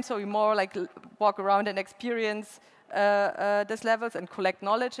world game, so you more like walk around and experience these levels and collect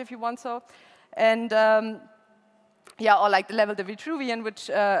knowledge if you want so. And yeah, or like the level the Vitruvian, which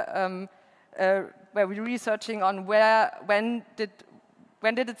where we're researching on when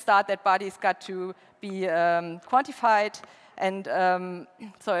did it start that bodies got to be quantified. And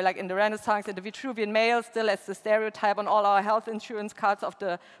so like in the Renaissance, in the Vitruvian male still as the stereotype on all our health insurance cards of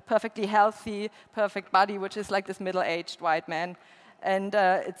the perfectly healthy, perfect body, which is like this middle-aged white man. And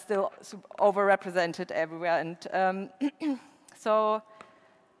it's still overrepresented everywhere. And so,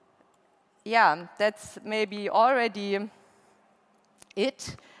 yeah, that's maybe already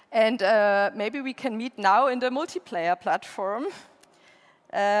it. And maybe we can meet now in the multiplayer platform.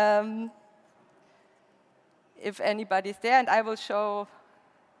 If anybody's there, and I will show,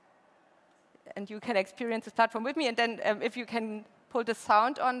 and you can experience this platform with me, and then if you can pull the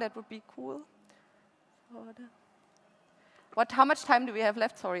sound on, that would be cool. How much time do we have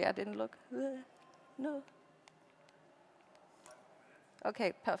left? Sorry, I didn't look. No.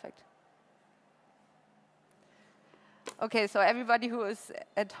 Okay, perfect. Okay, so everybody who is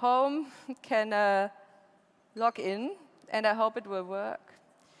at home can log in, and I hope it will work.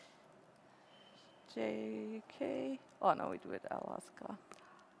 JK. Oh no, we do it Alaska.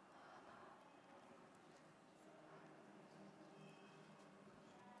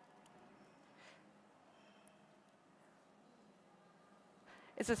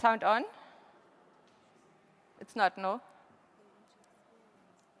 Is the sound on? It's not, no?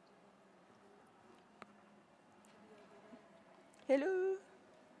 Hello?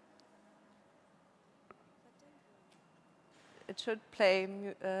 It should play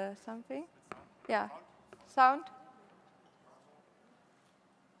something. Yeah. Sound?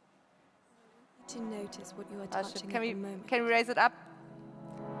 To notice what you are touching Can at the moment. Can we raise it up?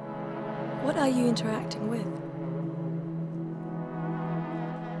 What are you interacting with?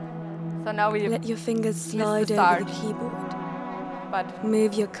 So now we let your fingers slide over the keyboard. But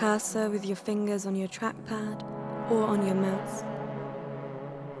move your cursor with your fingers on your trackpad or on your mouse.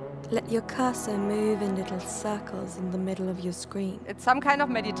 Let your cursor move in little circles in the middle of your screen. It's some kind of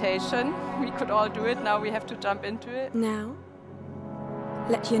meditation. We could all do it. Now we have to jump into it. Now,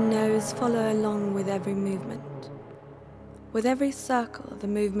 let your nose follow along with every movement. With every circle, the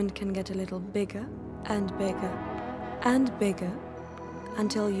movement can get a little bigger and bigger and bigger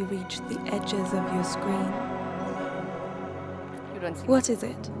until you reach the edges of your screen. You don't see what is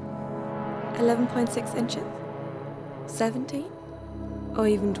it? 11.6 inches? 17? Or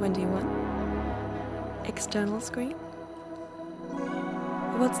even 21? External screen?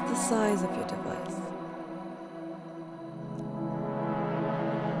 What's the size of your device?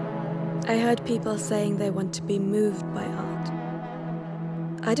 I heard people saying they want to be moved by art.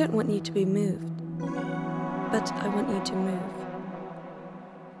 I don't want you to be moved, but I want you to move.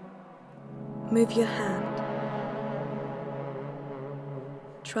 Move your hand.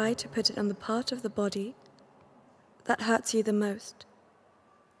 Try to put it on the part of the body that hurts you the most.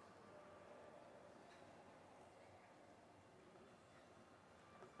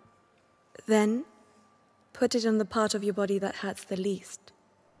 Then, put it on the part of your body that hurts the least.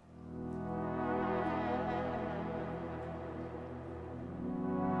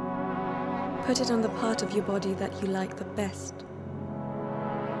 Put it on the part of your body that you like the best.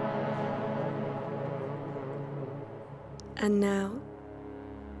 And now,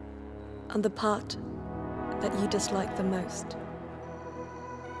 on the part that you dislike the most.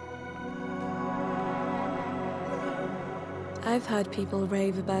 I've heard people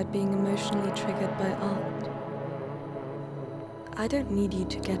rave about being emotionally triggered by art. I don't need you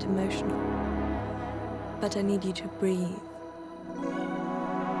to get emotional, but I need you to breathe.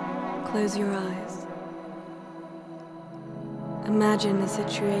 Close your eyes. Imagine a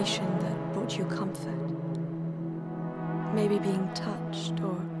situation that brought you comfort. Maybe being touched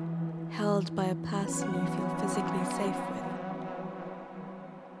or held by a person you feel physically safe with.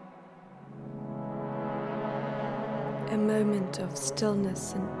 A moment of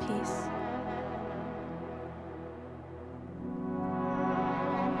stillness and peace.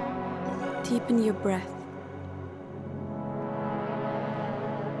 Deepen your breath.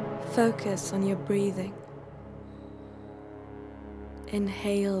 Focus on your breathing.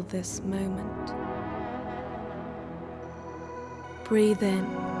 Inhale this moment. Breathe in.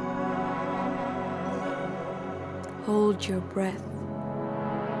 Hold your breath.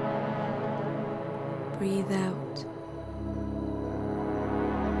 Breathe out.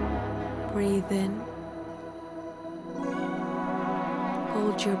 Breathe in.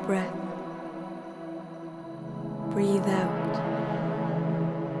 Hold your breath. Breathe out.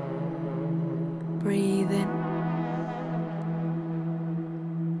 Breathe in.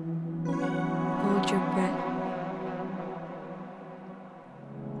 Hold your breath.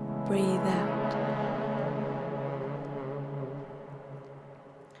 Breathe out.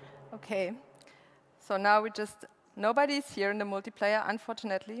 Okay. So now nobody's here in the multiplayer,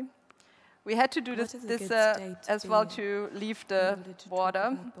 unfortunately. We had to do this as well to leave the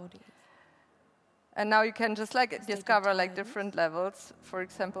border. And now you can just discover different levels. For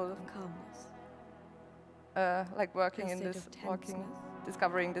example, working in this,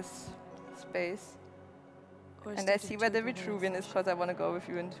 discovering this space. And I see where the Vitruvian is, because I want to go with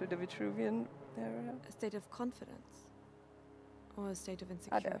you into the Vitruvian area. A state of confidence or a state of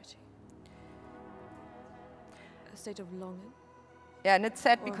insecurity? A state of longing? Yeah, and it's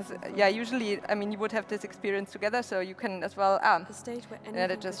sad because, usually, you would have this experience together, so you can as well, and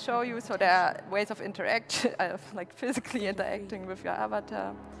I just show you, so there are ways of interaction, physically interacting with your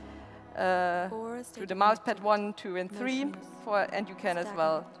avatar, through the mousepad 1, 2, and 3, and you can as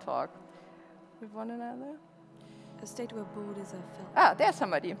well talk with one another. A state where borders are felt. There's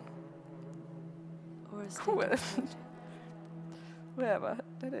somebody. Or a state cool. of whoever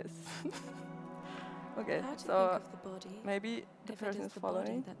that is. Okay, How to so think of the body maybe the if person it is is the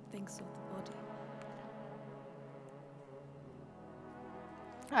following. body that thinks of the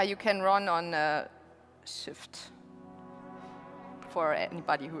body? You can run on shift for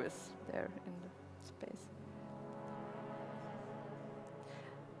anybody who is there in the space.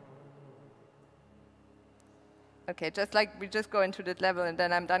 Okay, just like we just go into that level and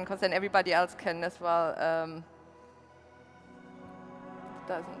then I'm done, because then everybody else can as well.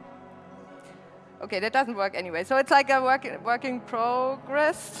 Doesn't. Okay, that doesn't work anyway. So it's like a work in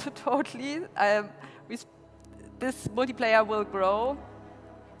progress, totally. This multiplayer will grow.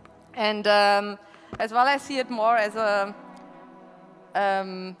 And as well, I see it more as a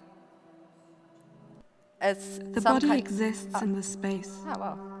the body exists in the space. Oh,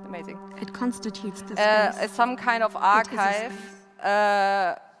 wow, amazing. It constitutes the space. As some kind of archive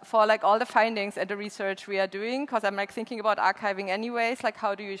for like all the findings and the research we are doing, because I'm like thinking about archiving anyways, like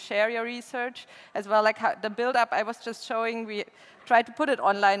how do you share your research, as well like how the build-up I was just showing, we tried to put it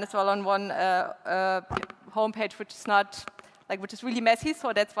online as well on one homepage, which is not, like, which is really messy,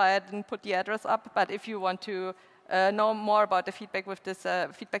 so that's why I didn't put the address up, but if you want to know more about the feedback with this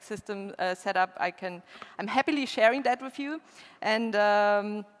feedback system setup, I'm happily sharing that with you. And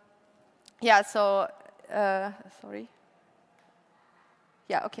yeah, so, sorry.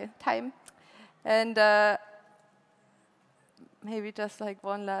 Yeah, okay, time. And maybe just like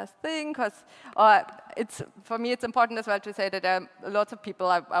one last thing, because for me it's important as well to say that there are lots of people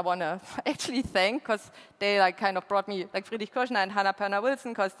I want to actually thank, because they like kind of brought me, like Friedrich Kirschner and Hannah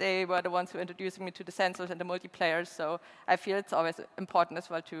Perner-Wilson, because they were the ones who introduced me to the sensors and the multiplayers. So I feel it's always important as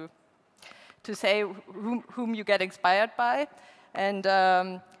well to say whom you get inspired by. And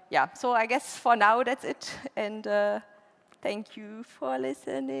yeah, so I guess for now that's it. And thank you for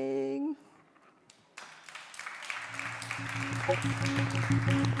listening.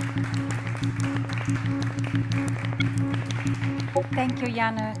 Thank you,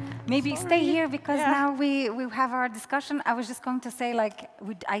 Janne. Maybe stay here, because now we have our discussion. I was just going to say, like,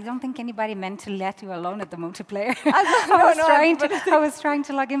 I don't think anybody meant to let you alone at the multiplayer. I was trying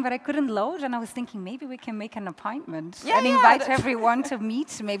to log in, but I couldn't load, and I was thinking maybe we can make an appointment and invite everyone to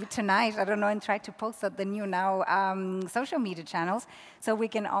meet maybe tonight, I don't know, and try to post at the New Now social media channels, so we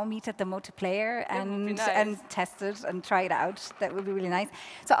can all meet at the multiplayer and test it and try it out. That would be really nice.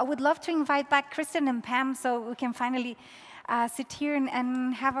 So I would love to invite back Kristen and Pam, so we can finally sit here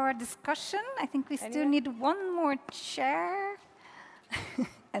and have our discussion. I think we still need one more chair,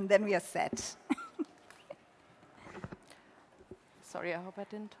 and then we are set. Sorry, I hope I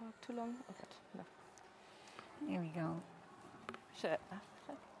didn't talk too long. Oh, God, no. Here we go.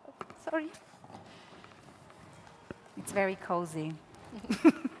 Sorry. It's very cozy.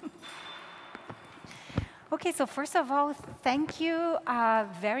 Okay, so first of all, thank you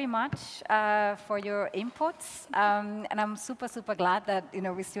very much for your inputs, and I'm super, super glad that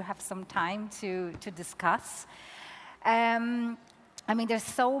we still have some time to discuss. I mean, there's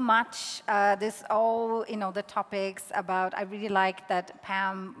so much. There's all the topics about. I really like that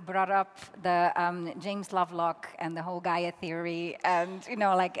Pam brought up the James Lovelock and the whole Gaia theory, and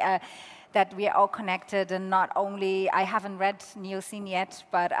that we are all connected, and not only, I haven't read Neocene yet,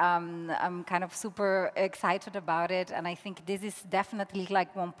 but I'm kind of super excited about it, and I think this is definitely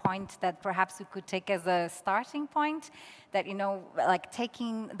like one point that perhaps we could take as a starting point, that, like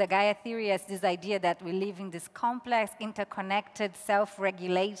taking the Gaia theory as this idea that we live in this complex, interconnected,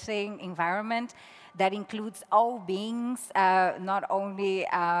 self-regulating environment that includes all beings, not only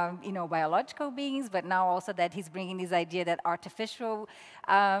biological beings, but now also that he's bringing this idea that artificial,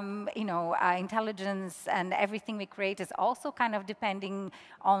 intelligence and everything we create is also kind of depending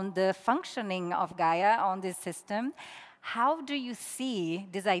on the functioning of Gaia, on this system. How do you see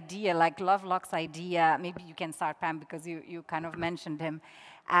this idea, like Lovelock's idea? Maybe you can start, Pam, because you kind of mentioned him,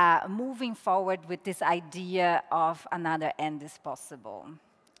 moving forward with this idea of another end is possible.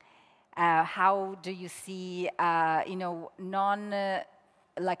 How do you see,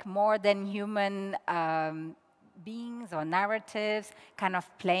 like more than human beings or narratives kind of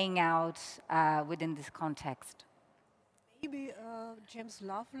playing out within this context? Maybe James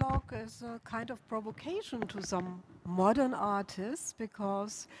Lovelock is a kind of provocation to some modern artists,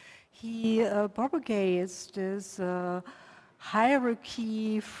 because he propagates this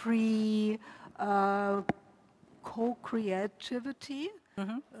hierarchy-free co-creativity.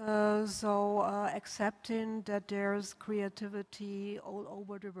 So accepting that there's creativity all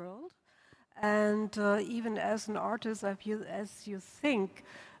over the world, and even as an artist, as you think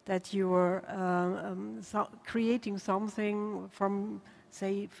that you're creating something from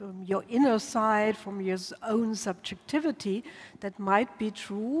say, from your inner side, from your own subjectivity, that might be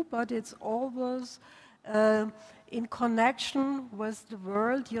true, but it's always in connection with the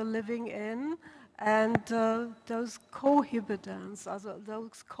world you're living in, and those cohabitants,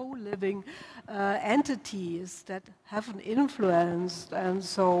 those co-living entities that have an influence. And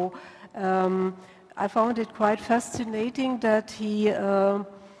so I found it quite fascinating that he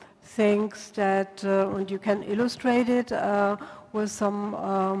thinks that, and you can illustrate it with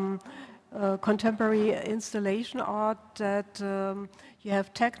some contemporary installation art, that you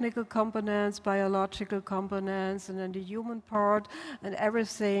have technical components, biological components, and then the human part, and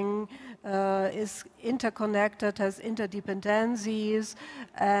everything is interconnected, has interdependencies,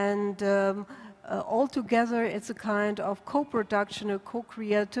 and altogether it's a kind of co-production, a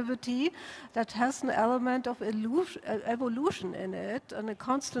co-creativity that has an element of evolution in it and a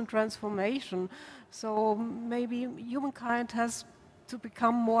constant transformation. So maybe humankind has to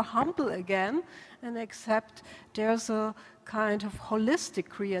become more humble again and accept there's a kind of holistic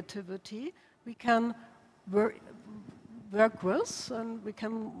creativity we can work with, and we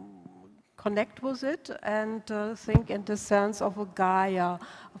can connect with it and think in the sense of a Gaia,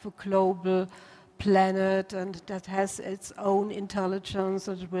 of a global planet, and that has its own intelligence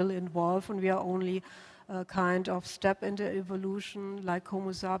that will evolve, and we are only a kind of step in the evolution, like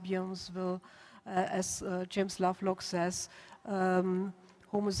Homo sapiens will, as James Lovelock says,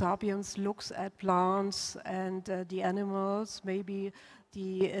 Homo sapiens looks at plants and the animals, maybe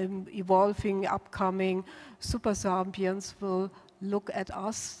the evolving, upcoming super sapiens will look at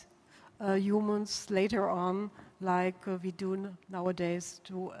us, humans, later on, like we do nowadays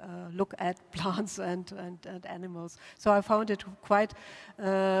to look at plants and animals. So I found it quite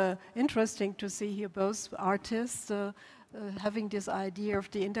interesting to see here both artists having this idea of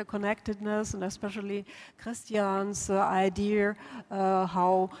the interconnectedness, and especially Christian's idea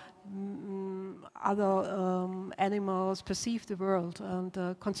how other animals perceive the world and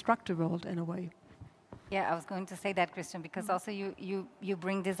construct the world in a way. Yeah, I was going to say that, Christian, because also you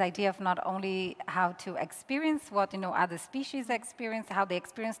bring this idea of not only how to experience what other species experience, how they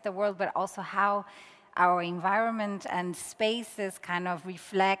experience the world, but also how our environment and spaces kind of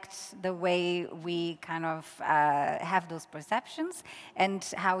reflect the way we kind of have those perceptions, and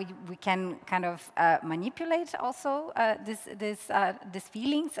how we can kind of manipulate also these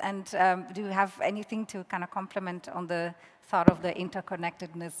feelings. And do you have anything to kind of complement on the thought of the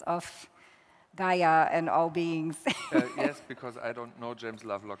interconnectedness of Gaia and all beings? Yes, because I don't know James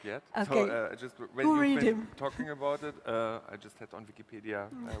Lovelock yet. Okay. So just when you've been talking about it, I just had on Wikipedia,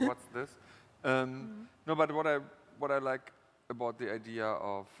 what's this? No, but what I like about the idea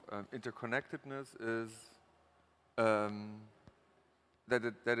of interconnectedness is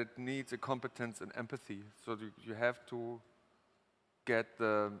that it needs a competence and empathy. So you have to get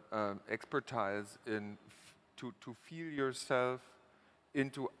the expertise in to feel yourself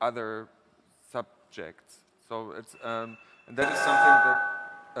into other subjects. So it's and that is something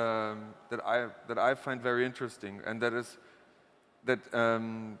that I find very interesting, and that is that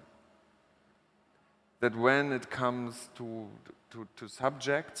that when it comes to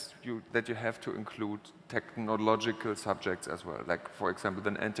subjects, that you have to include technological subjects as well. Like, for example,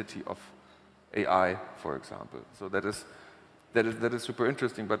 an entity of AI, for example. So that is super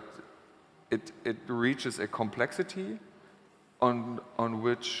interesting, but it reaches a complexity on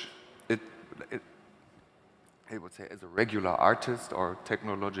which I would say, as a regular artist or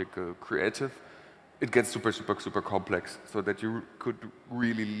technological creative, it gets super complex, so that you could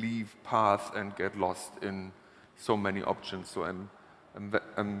really leave path and get lost in so many options. So I'm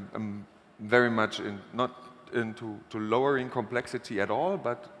very much not into lowering complexity at all,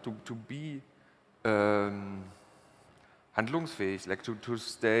 but to be handlungsfähig, like to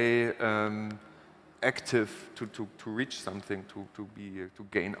stay active, to reach something, to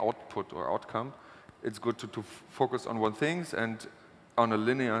gain output or outcome. It's good to focus on one thing and on a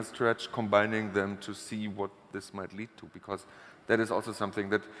linear stretch combining them to see what this might lead to, because that is also something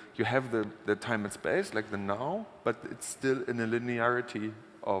that you have the time and space, like the now, but it's still in a linearity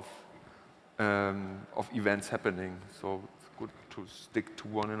of events happening. So it's good to stick to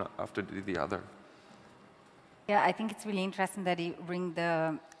one after the other. Yeah, I think it's really interesting that you bring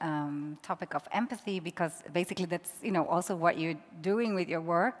the topic of empathy, because basically that's also what you're doing with your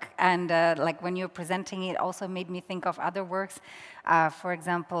work, and like when you're presenting it, also made me think of other works. For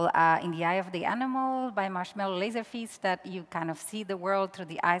example, In the Eye of the Animal by Marshmallow Laserfeast, that you kind of see the world through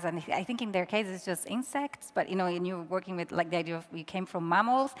the eyes, and I think in their case it's just insects, but and you're working with like the idea of you came from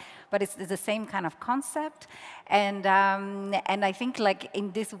mammals, but it's the same kind of concept, and I think like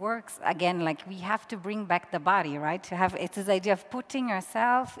in these works again, like we have to bring back the body. body, right? To have, it's this idea of putting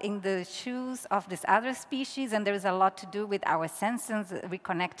yourself in the shoes of this other species, and there's a lot to do with our senses,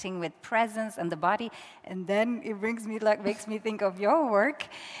 reconnecting with presence and the body. And then it brings me, like, makes me think of your work,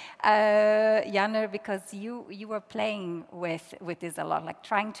 Janne, because you were playing with this a lot, like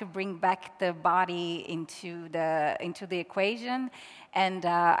trying to bring back the body into the equation. And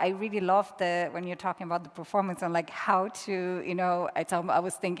I really loved when you're talking about the performance and like how to, you know, I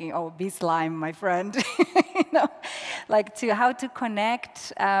was thinking, oh, be slime, my friend, you know, like how to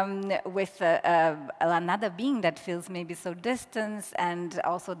connect with another being that feels maybe so distant, and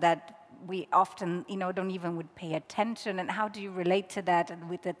also that we often, you know, don't even would pay attention. And how do you relate to that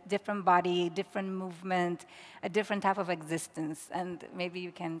with a different body, different movement, a different type of existence? And maybe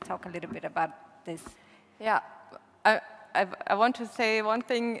you can talk a little bit about this. Yeah. I want to say one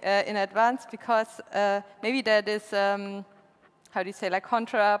thing in advance, because maybe that is, how do you say, like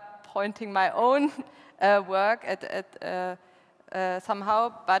contra-pointing my own work at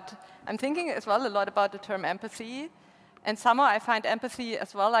somehow. But I'm thinking as well a lot about the term empathy. And somehow I find empathy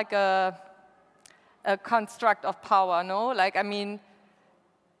as well like a construct of power, no? Like, I mean,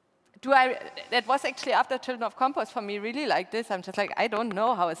 that was actually after Children of Compost for me, really like this. I'm just like, I don't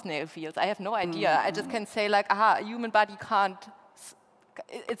know how a snail feels. I have no idea. I just can say like, aha, a human body can't,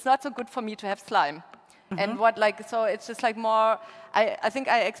 it's not so good for me to have slime. And what, like, so it's just like more, I think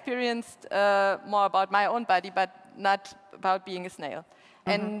I experienced more about my own body, but not about being a snail.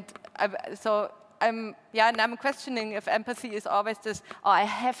 And I'm questioning if empathy is always this, oh, I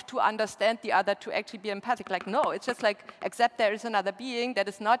have to understand the other to actually be empathic. Like, no, it's just like, accept there is another being that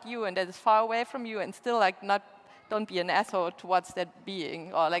is not you and that is far away from you, and still like don't be an asshole towards that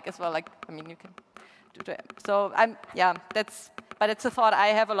being. Or like as well, like, I mean, you can do that. So but it's a thought I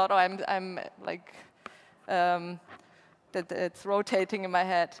have a lot, or I'm like, that it's rotating in my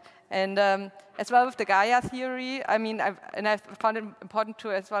head. And as well with the Gaia theory, I mean, I found it important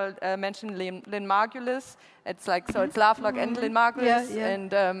to as well mention Lynn Margulis. It's like, so it's Lovelock and Lynn Margulis,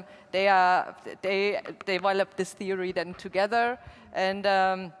 and they developed this theory then together. And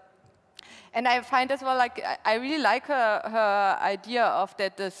I find as well, like, I really like her idea of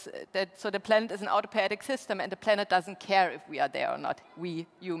so the planet is an autopoietic system, and the planet doesn't care if we are there or not, we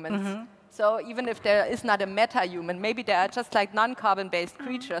humans. So even if there is not a meta-human, maybe there are just like non-carbon-based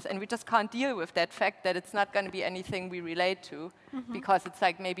creatures, and we just can't deal with that fact that it's not going to be anything we relate to, because it's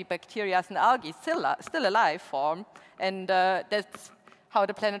like maybe bacteria and algae, still a life form, and that's how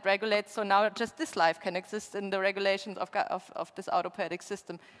the planet regulates. So now just this life can exist in the regulations of this autopoietic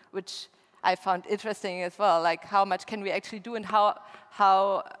system, which I found interesting as well. Like, how much can we actually do, and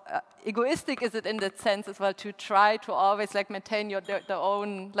how egoistic is it in that sense as well to try to always like maintain the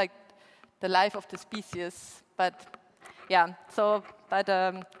own, like, the life of the species. But yeah, so, but,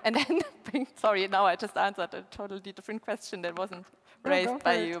 and then, sorry, now I just answered a totally different question that wasn't raised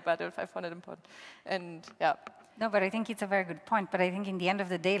by you, but I found it important. And yeah. No, but I think it's a very good point. But I think in the end of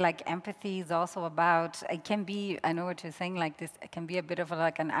the day, like, empathy is also about, it can be, I know what you're saying, like this, it can be a bit of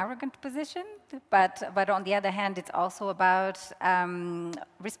like an arrogant position, but on the other hand, it's also about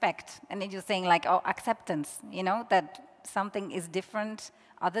respect. And then you're saying like, oh, acceptance, you know, that something is different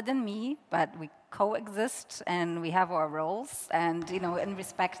other than me, but we coexist and we have our roles, and, you know, and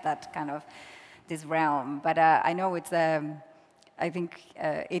respect that kind of this realm. But I know it's I think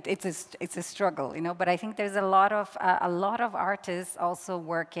it's a struggle, you know. But I think there's a lot of artists also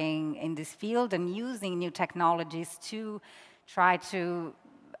working in this field and using new technologies to try to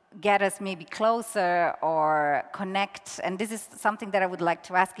get us maybe closer or connect. And this is something that I would like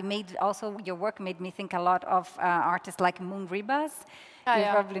to ask. Your work made me think a lot of artists like Moon Ribas. You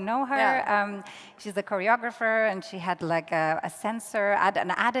probably know her. Yeah. She's a choreographer, and she had like a sensor,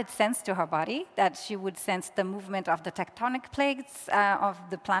 an added sense to her body, that she would sense the movement of the tectonic plates of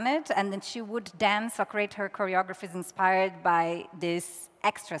the planet, and then she would dance or create her choreographies inspired by this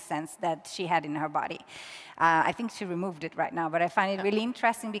extra sense that she had in her body. I think she removed it right now, but I find it really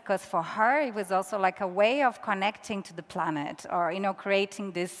interesting, because for her it was also like a way of connecting to the planet, or, you know,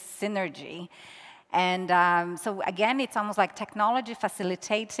 creating this synergy. And so again, it's almost like technology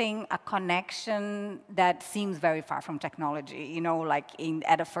facilitating a connection that seems very far from technology, you know, like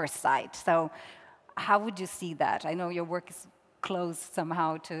at a first sight. So how would you see that? I know your work is close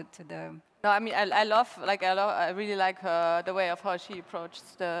somehow to the... No, I mean, I really like the way of how she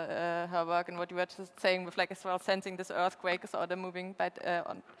approached her work, and what you were just saying with, like, as well, sensing this earthquake or the moving, but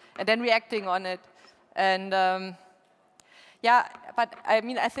and then reacting on it. And yeah, but I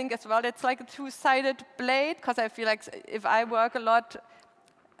mean, I think as well it's like a two-sided blade, because I feel like if I work a lot,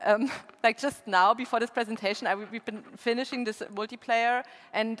 like just now, before this presentation, we've been finishing this multiplayer,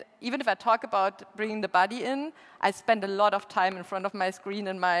 and even if I talk about bringing the body in, I spend a lot of time in front of my screen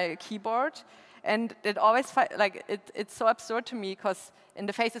and my keyboard, and it always, it's so absurd to me, because in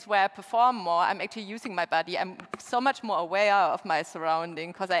the phases where I perform more, I'm actually using my body. I'm so much more aware of my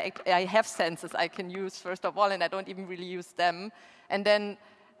surrounding, because I have senses I can use, first of all, and I don't even really use them. And then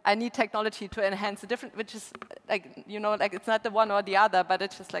I need technology to enhance the different, which is like, you know, like it's not the one or the other, but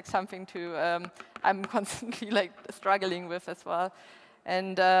it's just like something to, I'm constantly like struggling with as well.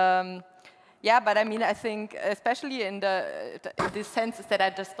 And yeah, but I mean, I think especially in these senses that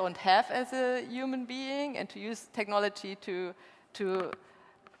I just don't have as a human being, and to use technology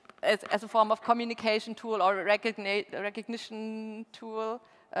as a form of communication tool or recognition tool,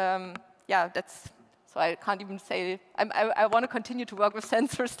 yeah, that's. So I can't even say, I want to continue to work with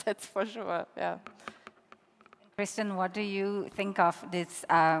sensors, that's for sure, yeah. Kristen, what do you think of this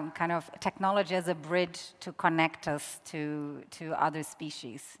kind of technology as a bridge to connect us to other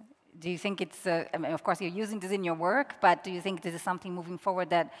species? Do you think it's, I mean, of course you're using this in your work, but do you think this is something moving forward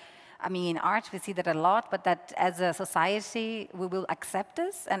that, I mean, in art we see that a lot, but that as a society we will accept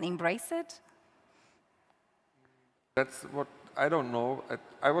this and embrace it? That's what I don't know.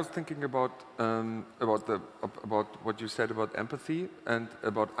 I was thinking about what you said about empathy and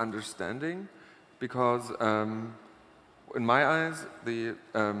about understanding, because in my eyes, the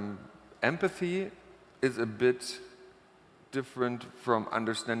empathy is a bit different from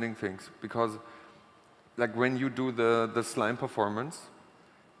understanding things. Because, like when you do the slime performance,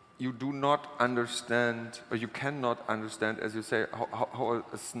 you do not understand, or you cannot understand, as you say, how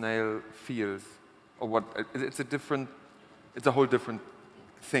a snail feels, or what. It's a whole different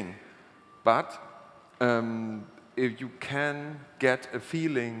thing. But if you can get a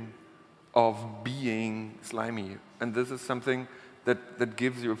feeling of being slimy, and this is something that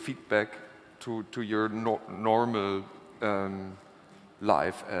gives you a feedback to your normal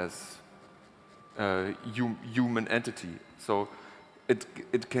life as a human entity. So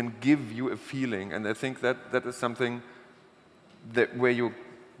it can give you a feeling, and I think that is something where you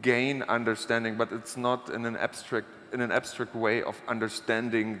gain understanding, but it's not in an abstract way of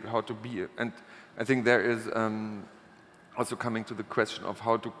understanding how to be. And I think there is also coming to the question of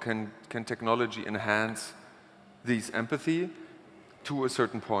how can technology enhance this empathy to a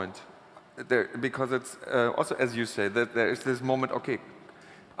certain point. Because it's also, as you say, that there is this moment, okay,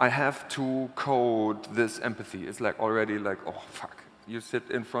 I have to code this empathy. It's like already like, oh, fuck. You sit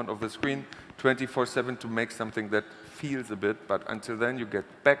in front of the screen 24/7 to make something that feels a bit, but until then you get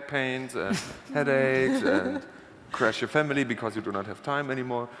back pains and headaches and crash your family because you do not have time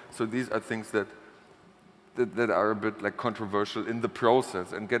anymore. So these are things that are a bit like controversial in the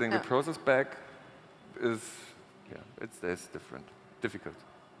process, and getting the process back is, yeah, it's difficult,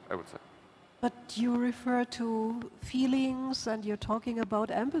 I would say. But you refer to feelings and you're talking about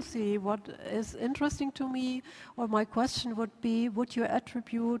empathy. What is interesting to me, or my question would be, would you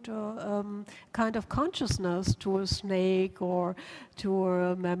attribute kind of consciousness to a snake or to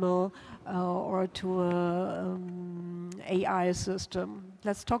a mammal or to an AI system?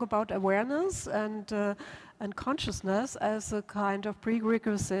 Let's talk about awareness and consciousness as a kind of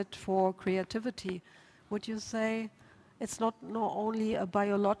prerequisite for creativity. Would you say it's not only a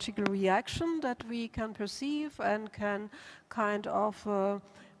biological reaction that we can perceive and can kind of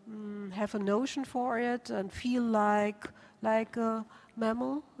have a notion for it and feel like a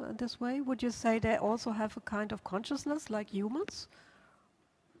mammal this way? Would you say they also have a kind of consciousness like humans?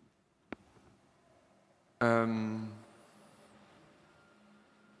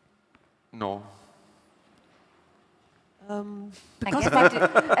 No. Because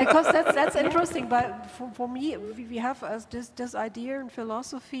that's interesting, but for me, we have this idea in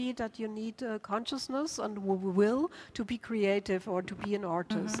philosophy that you need consciousness and will to be creative or to be an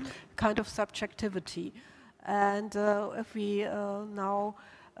artist, kind of subjectivity. And if we now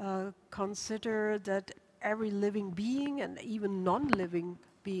consider that every living being and even non-living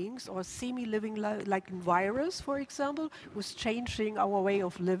beings or semi-living like virus, for example, was changing our way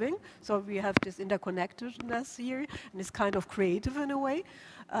of living. So we have this interconnectedness here, and it's kind of creative in a way.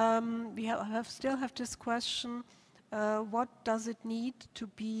 We still have this question, what does it need to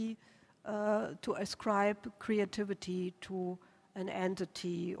be, to ascribe creativity to an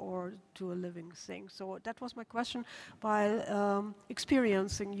entity or to a living thing? So that was my question while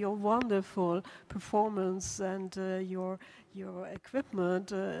experiencing your wonderful performance and your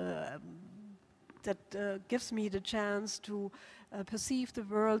equipment that gives me the chance to perceive the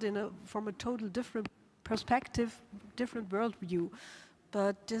world from a total different perspective, different worldview.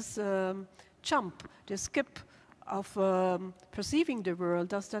 But this jump, this skip of perceiving the world,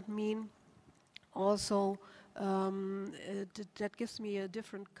 does that mean also that gives me a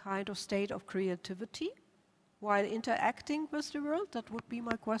different kind of state of creativity while interacting with the world? That would be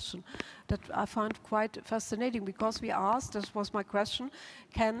my question. That I find quite fascinating, because we asked, this was my question,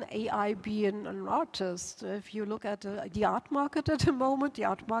 can AI be an artist? If you look at the art market at the moment, the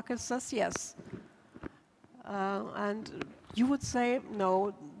art market says yes. And you would say,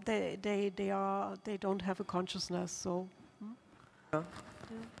 no, they don't have a consciousness, so. Yeah.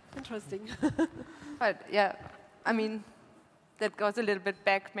 Interesting. But yeah, I mean, that goes a little bit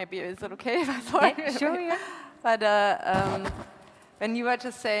back. Maybe is it okay if I sorry? Yeah, sure, yeah. But when you were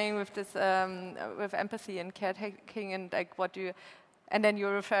just saying with this, with empathy and caretaking, and like what do you, and then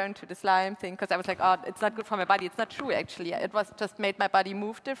you're referring to the slime thing, because I was like, oh, it's not good for my body. It's not true, actually. It was just made my body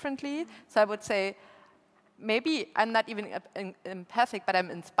move differently. So I would say, maybe I'm not even empathic, but I'm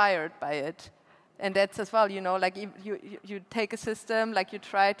inspired by it. And that's as well, you know, like you take a system, like you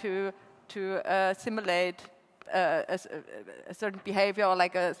try to simulate a certain behavior, or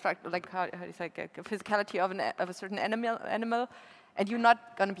like a how you say, a physicality of a certain animal, and you're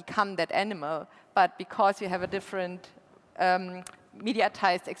not going to become that animal, but because you have a different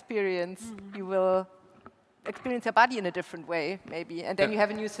mediatized experience, you will experience your body in a different way, maybe, and then you have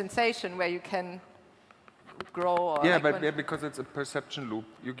a new sensation where you can grow. Or yeah, like but because it's a perception loop,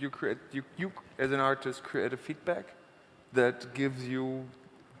 you as an artist create a feedback that gives you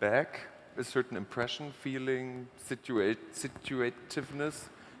back a certain impression, feeling, situativeness,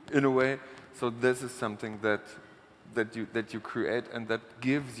 in a way. So this is something that you create, and that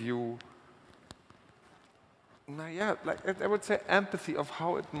gives you, yeah, like I would say, empathy of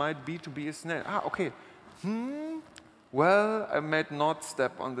how it might be to be a snail. Ah, okay. Well, I might not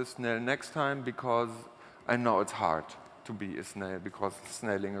step on the snail next time because I know it's hard to be a snail, because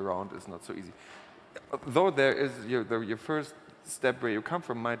snailing around is not so easy. Though there is your first step where you come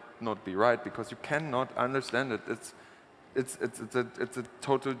from might not be right, because you cannot understand it. It's a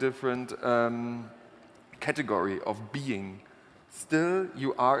total different category of being. Still,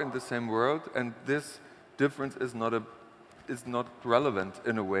 you are in the same world, and this difference is not relevant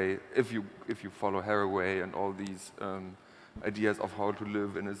in a way if you follow Haraway and all these ideas of how to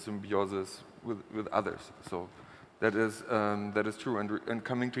live in a symbiosis with others. So that is true. And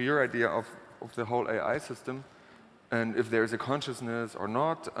coming to your idea of the whole AI system, and if there is a consciousness or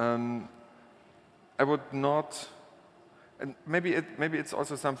not, I would not. And maybe it's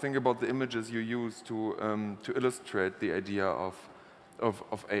also something about the images you use to illustrate the idea of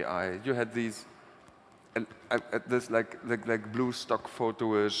AI. You had these this like blue stock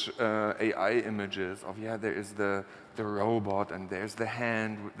photo-ish AI images of, yeah, there is the robot, and there's the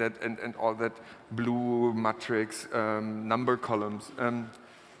hand that and all that blue matrix number columns.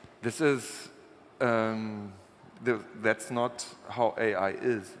 This is that's not how AI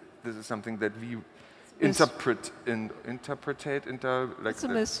is. This is something that we interpret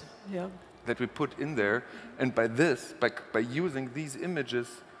that we put in there, and by using these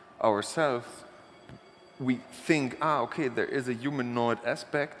images ourselves, we think, okay, there is a humanoid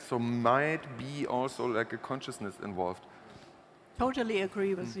aspect, so might be also like a consciousness involved. Totally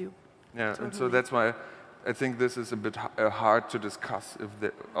agree with you. Yeah, totally. And so that's why I think this is a bit hard to discuss.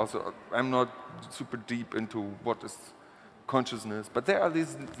 Also, I'm not super deep into what is consciousness, but there are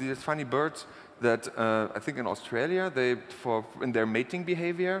these funny birds that I think in Australia, in their mating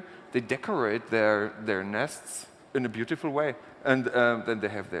behavior, they decorate their nests in a beautiful way. And then they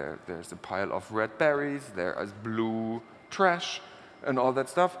have there's a pile of red berries, there is blue trash, and all that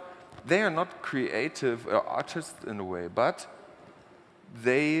stuff. They are not creative artists in a way, but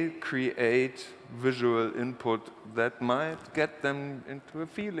they create visual input that might get them into a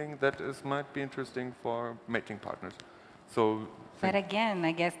feeling that might be interesting for mating partners. So. But again,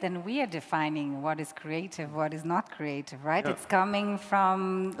 I guess then we are defining what is creative, what is not creative, right? Yeah. It's coming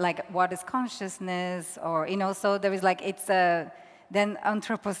from like what is consciousness, or so there is like it's a then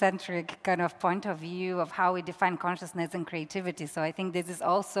anthropocentric kind of point of view of how we define consciousness and creativity. So I think this is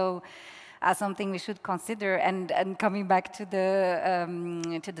also something we should consider. And coming back to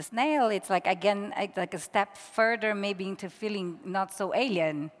the snail, it's like again like a step further, maybe into feeling not so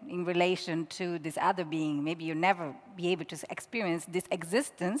alien in relation to this other being. Maybe you never be able to experience this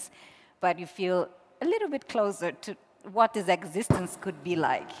existence, but you feel a little bit closer to what this existence could be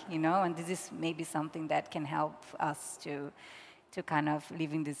like, And this is maybe something that can help us to kind of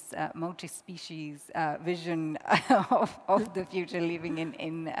live in this multi-species vision of the future, living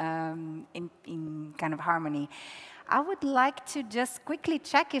in kind of harmony. I would like to just quickly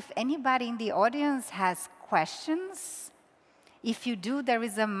check if anybody in the audience has questions. If you do, there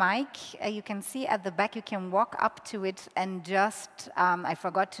is a mic. You can see at the back, you can walk up to it and just, I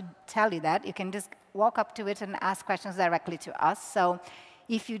forgot to tell you that, you can just walk up to it and ask questions directly to us. So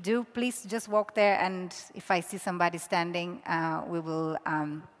if you do, please just walk there, and if I see somebody standing, we will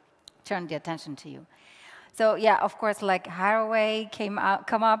turn the attention to you. So yeah, of course, like Haraway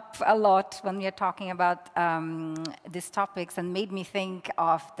come up a lot when we are talking about these topics, and made me think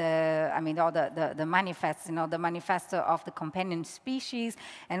of all the manifests, the manifesto of the companion species.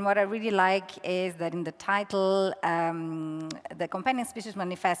 And what I really like is that in the title, the companion species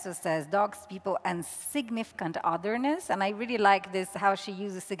manifesto says dogs, people, and significant otherness. And I really like this, how she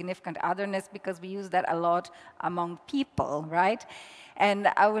uses significant otherness, because we use that a lot among people, right? And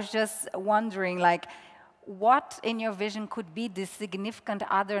I was just wondering, like, what in your vision could be the significant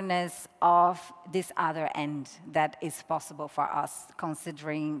otherness of this other end that is possible for us,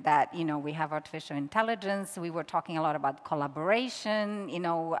 considering that, we have artificial intelligence. We were talking a lot about collaboration,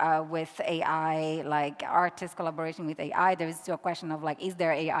 with AI, like artists collaboration with AI. There is still a question of, like, is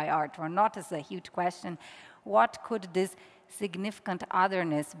there AI art or not? It's a huge question. What could this significant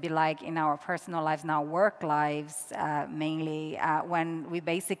otherness be like in our personal lives, in our work lives, mainly, when we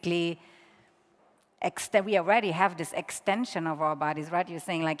basically we already have this extension of our bodies, right? You're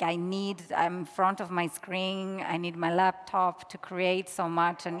saying, like, I'm in front of my screen, I need my laptop to create so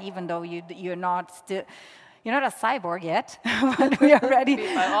much, and even though you're not a cyborg yet, but we already,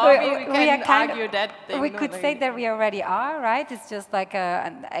 we could say that we already are, right? It's just like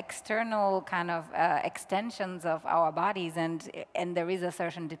an external kind of extensions of our bodies, and there is a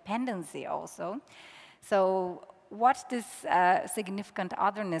certain dependency also. So what this significant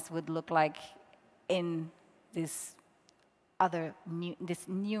otherness would look like in this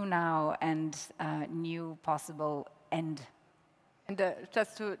new now and new possible end. And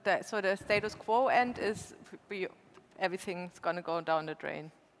so the status quo end is everything's going to go down the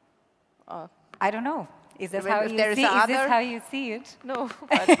drain. I don't know. Is this how you see it? No,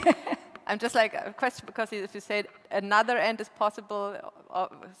 but I'm just like a question, because if you say another end is possible,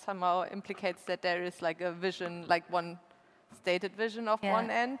 somehow implicates that there is like a vision, like one stated vision of one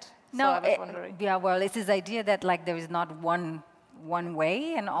end. No, so I was wondering. Yeah, well, it's this idea that, like, there is not one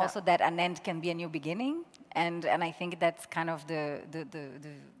way, and also that an end can be a new beginning, and I think that's kind of the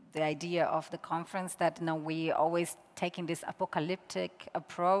idea of the conference, that we always taking this apocalyptic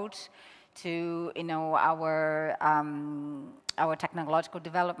approach to our technological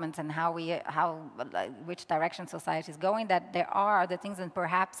developments and which direction society is going, that there are other things, and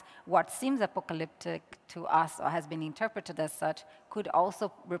perhaps what seems apocalyptic to us or has been interpreted as such could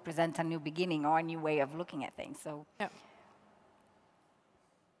also represent a new beginning or a new way of looking at things. So yeah.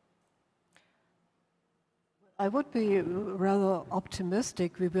 I would be rather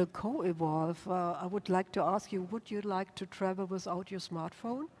optimistic. We will co-evolve. I would like to ask you, would you like to travel without your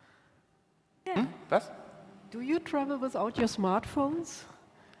smartphone? Yeah. Do you travel without your smartphones?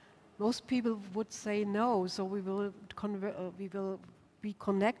 Most people would say no, so we will be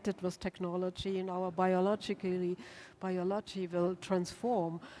connected with technology, and our biology will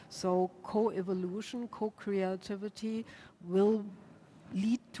transform. So co-evolution, co-creativity will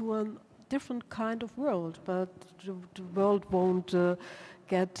lead to a different kind of world, but the world won't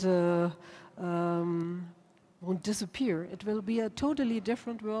won't disappear. It will be a totally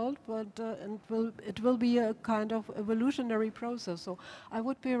different world, but it will be a kind of evolutionary process. So I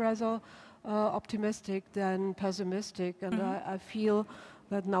would be rather optimistic than pessimistic, and I feel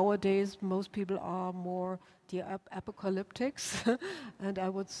that nowadays most people are more the apocalyptics, and I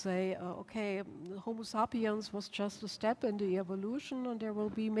would say, okay, Homo sapiens was just a step in the evolution, and there will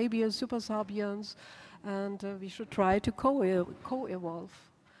be maybe a super sapiens, and we should try to co-evolve.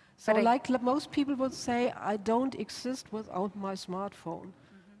 So like most people would say, I don't exist without my smartphone,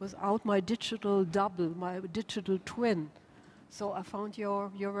 without my digital double, my digital twin. So I found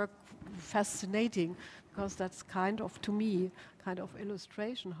your work fascinating, because that's kind of, to me, kind of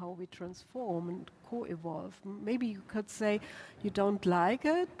illustration how we transform and co-evolve. Maybe you could say you don't like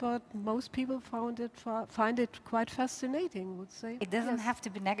it, but most people find it quite fascinating, would say. It doesn't have to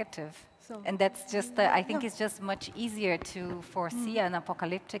be negative. And that's just, I think it's just much easier to foresee an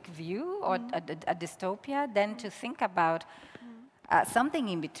apocalyptic view or a dystopia than to think about something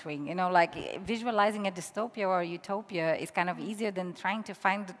in between. Like visualizing a dystopia or a utopia is kind of easier than trying to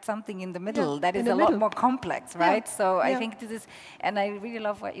find something in the middle that is a lot more complex, right? So I think this is, and I really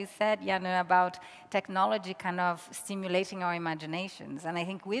love what you said, Jana, about technology kind of stimulating our imaginations. And I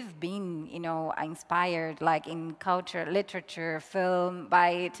think we've been, inspired, like in culture, literature, film,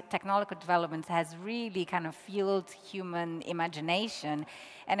 by technological developments has really kind of fueled human imagination.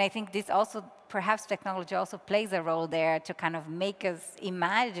 And I think this also, perhaps technology also plays a role there to kind of make us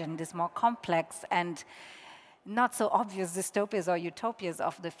imagine this more complex and not so obvious dystopias or utopias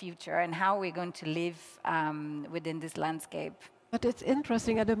of the future, and how we're going to live within this landscape. But it's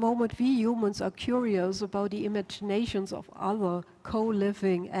interesting, at the moment we humans are curious about the imaginations of other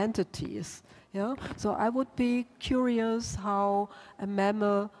co-living entities. Yeah? So I would be curious how a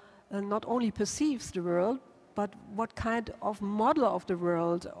mammal not only perceives the world, but what kind of model of the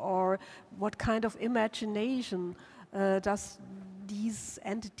world or what kind of imagination does these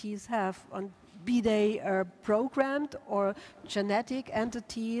entities have, and be they programmed or genetic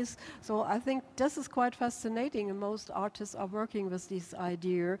entities. So I think this is quite fascinating, and most artists are working with this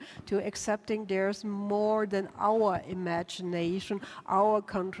idea to accepting there's more than our imagination, our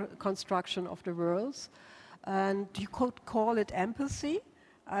construction of the worlds. And you could call it empathy.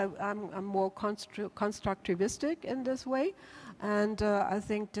 I'm more constructivistic in this way, and I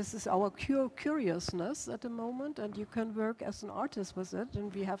think this is our curiousness at the moment, and you can work as an artist with it,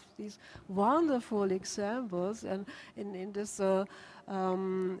 and we have these wonderful examples, and in this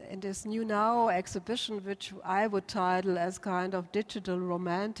New Now exhibition, which I would title as kind of digital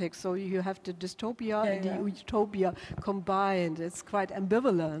romantic, so you have the dystopia and the utopia combined. It's quite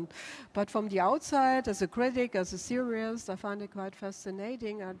ambivalent, but from the outside, as a critic, as a theorist, I find it quite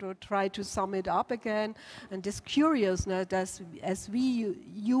fascinating. I do try to sum it up again, and this curiousness, as we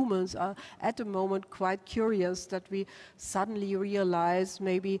humans are at the moment quite curious, that we suddenly realize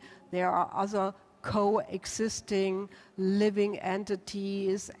maybe there are other coexisting living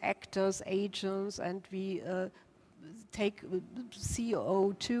entities, actors, agents, and we take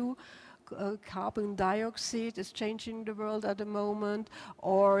CO2, carbon dioxide is changing the world at the moment,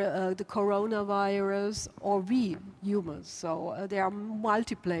 or the coronavirus, or we humans. So they are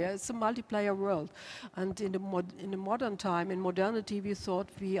multiplayer. It's a multiplayer world. And in the modern time, in modernity, we thought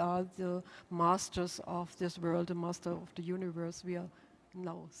we are the masters of this world, the master of the universe. We are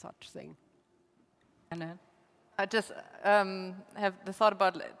no such thing. I just have the thought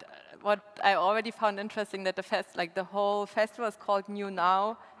about what I already found interesting, that the whole festival is called New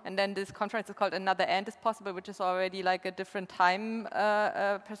Now, and then this conference is called Another End is Possible, which is already like a different time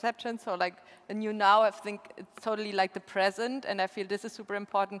perception. So like a new now, I think it's totally like the present, and I feel this is super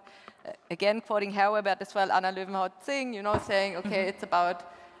important. Again, quoting Herbert as well, Anna Löwenhaut-Zing, you know, saying, okay, it's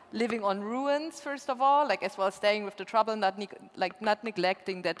about living on ruins, first of all, like as well as staying with the trouble, not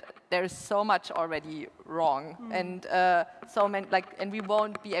neglecting that there is so much already wrong, and so many, and we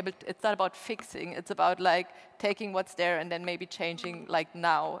won't be able to, it's not about fixing, it's about like taking what's there and then maybe changing like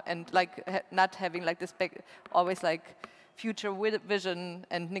now, and like not having like this big, always like future vision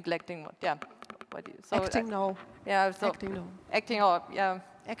and neglecting what, what do you, so acting now. Yeah, so acting now. Acting now, yeah.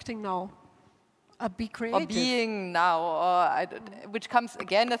 Acting now. Be creative. Or being now, or which comes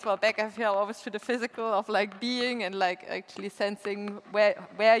again as well back, I feel, always to the physical of like being and like actually sensing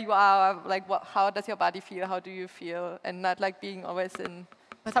where you are, like how does your body feel, how do you feel, and not like being always in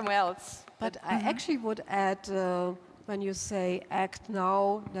somewhere else. But I actually would add, when you say act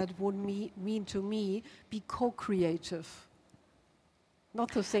now, that would mean to me be co-creative. Not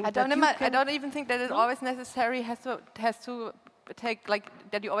to think I don't even think that it always necessarily has to take like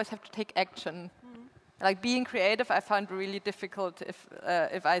that. You always have to take action. Like being creative, I find really difficult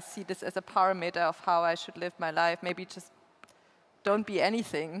if I see this as a parameter of how I should live my life. Maybe just don't be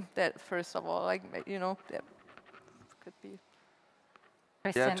anything. That first of all, like, you know, that could be.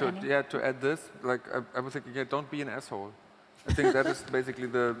 To add this, like I was thinking, don't be an asshole. I think that is basically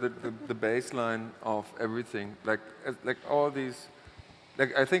the baseline of everything. Like all these,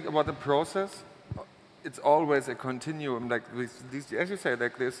 like I think about the process. It's always a continuum. Like these, as you say,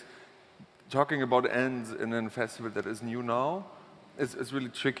 like this. Talking about ends in a festival that is new now is really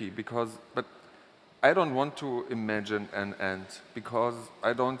tricky but I don't want to imagine an end because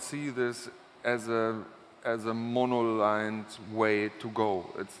I don't see this as a monolined way to go.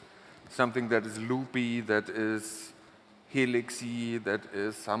 It's something that is loopy, that is helixy, that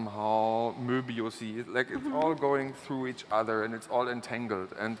is somehow Möbiusy. Like it's all going through each other and it's all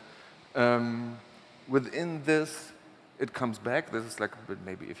entangled. And within this, it comes back. This is like a bit,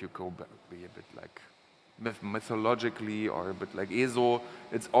 maybe if you go back, be a bit like mythologically or a bit like ESO,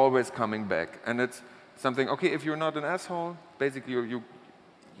 it's always coming back. And it's something, okay, if you're not an asshole, basically you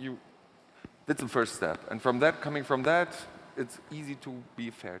that's the first step. And coming from that, it's easy to be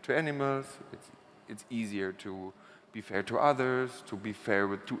fair to animals, it's easier to be fair to others, to be fair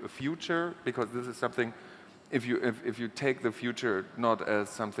to a future, because this is something, if you take the future not as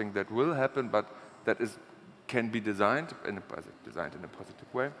something that will happen, but that can be designed in a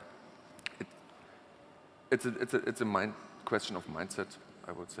positive way. It's a question of mindset,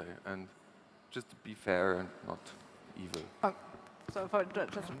 I would say, and just be fair and not evil. So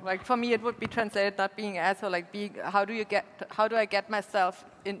for me, it would be translated not being asshole, like being. How do I get myself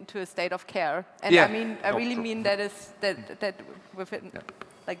into a state of care? And yeah. I mean, I really mean that within,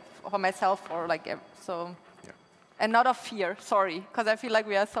 like for myself or like so. And not of fear, sorry, because I feel like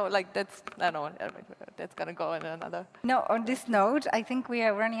we are so, like, that's, I don't know, that's going to go in another. No, on this note, I think we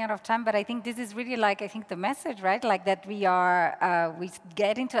are running out of time, but I think this is really like, I think the message, right? Like that we are, we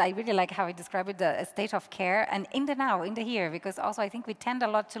get into, I really like how he described it, a state of care, and in the now, in the here, because also I think we tend a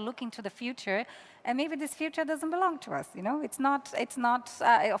lot to look into the future, and maybe this future doesn't belong to us, you know? It's not,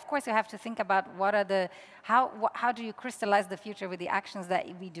 of course you have to think about what are the, how do you crystallize the future with the actions that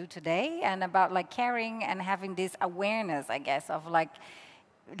we do today, and about like caring and having this awareness, I guess, of like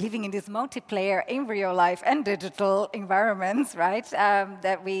living in this multiplayer in real life and digital environments, right?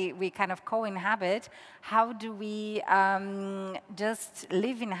 That we kind of co-inhabit. How do we just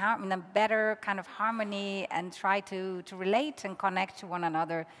live in a better kind of harmony and try to relate and connect to one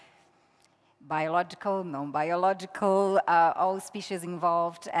another? Biological, non-biological, all species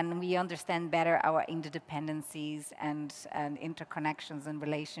involved, and we understand better our interdependencies and interconnections and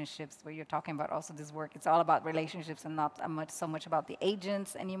relationships. Where you're talking about also this work, it's all about relationships and not so much about the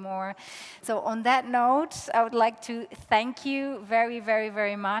agents anymore. So on that note, I would like to thank you very, very,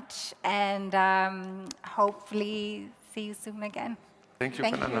 very much, and hopefully see you soon again. Thank you,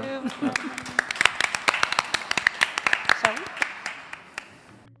 Fernanda. Sorry?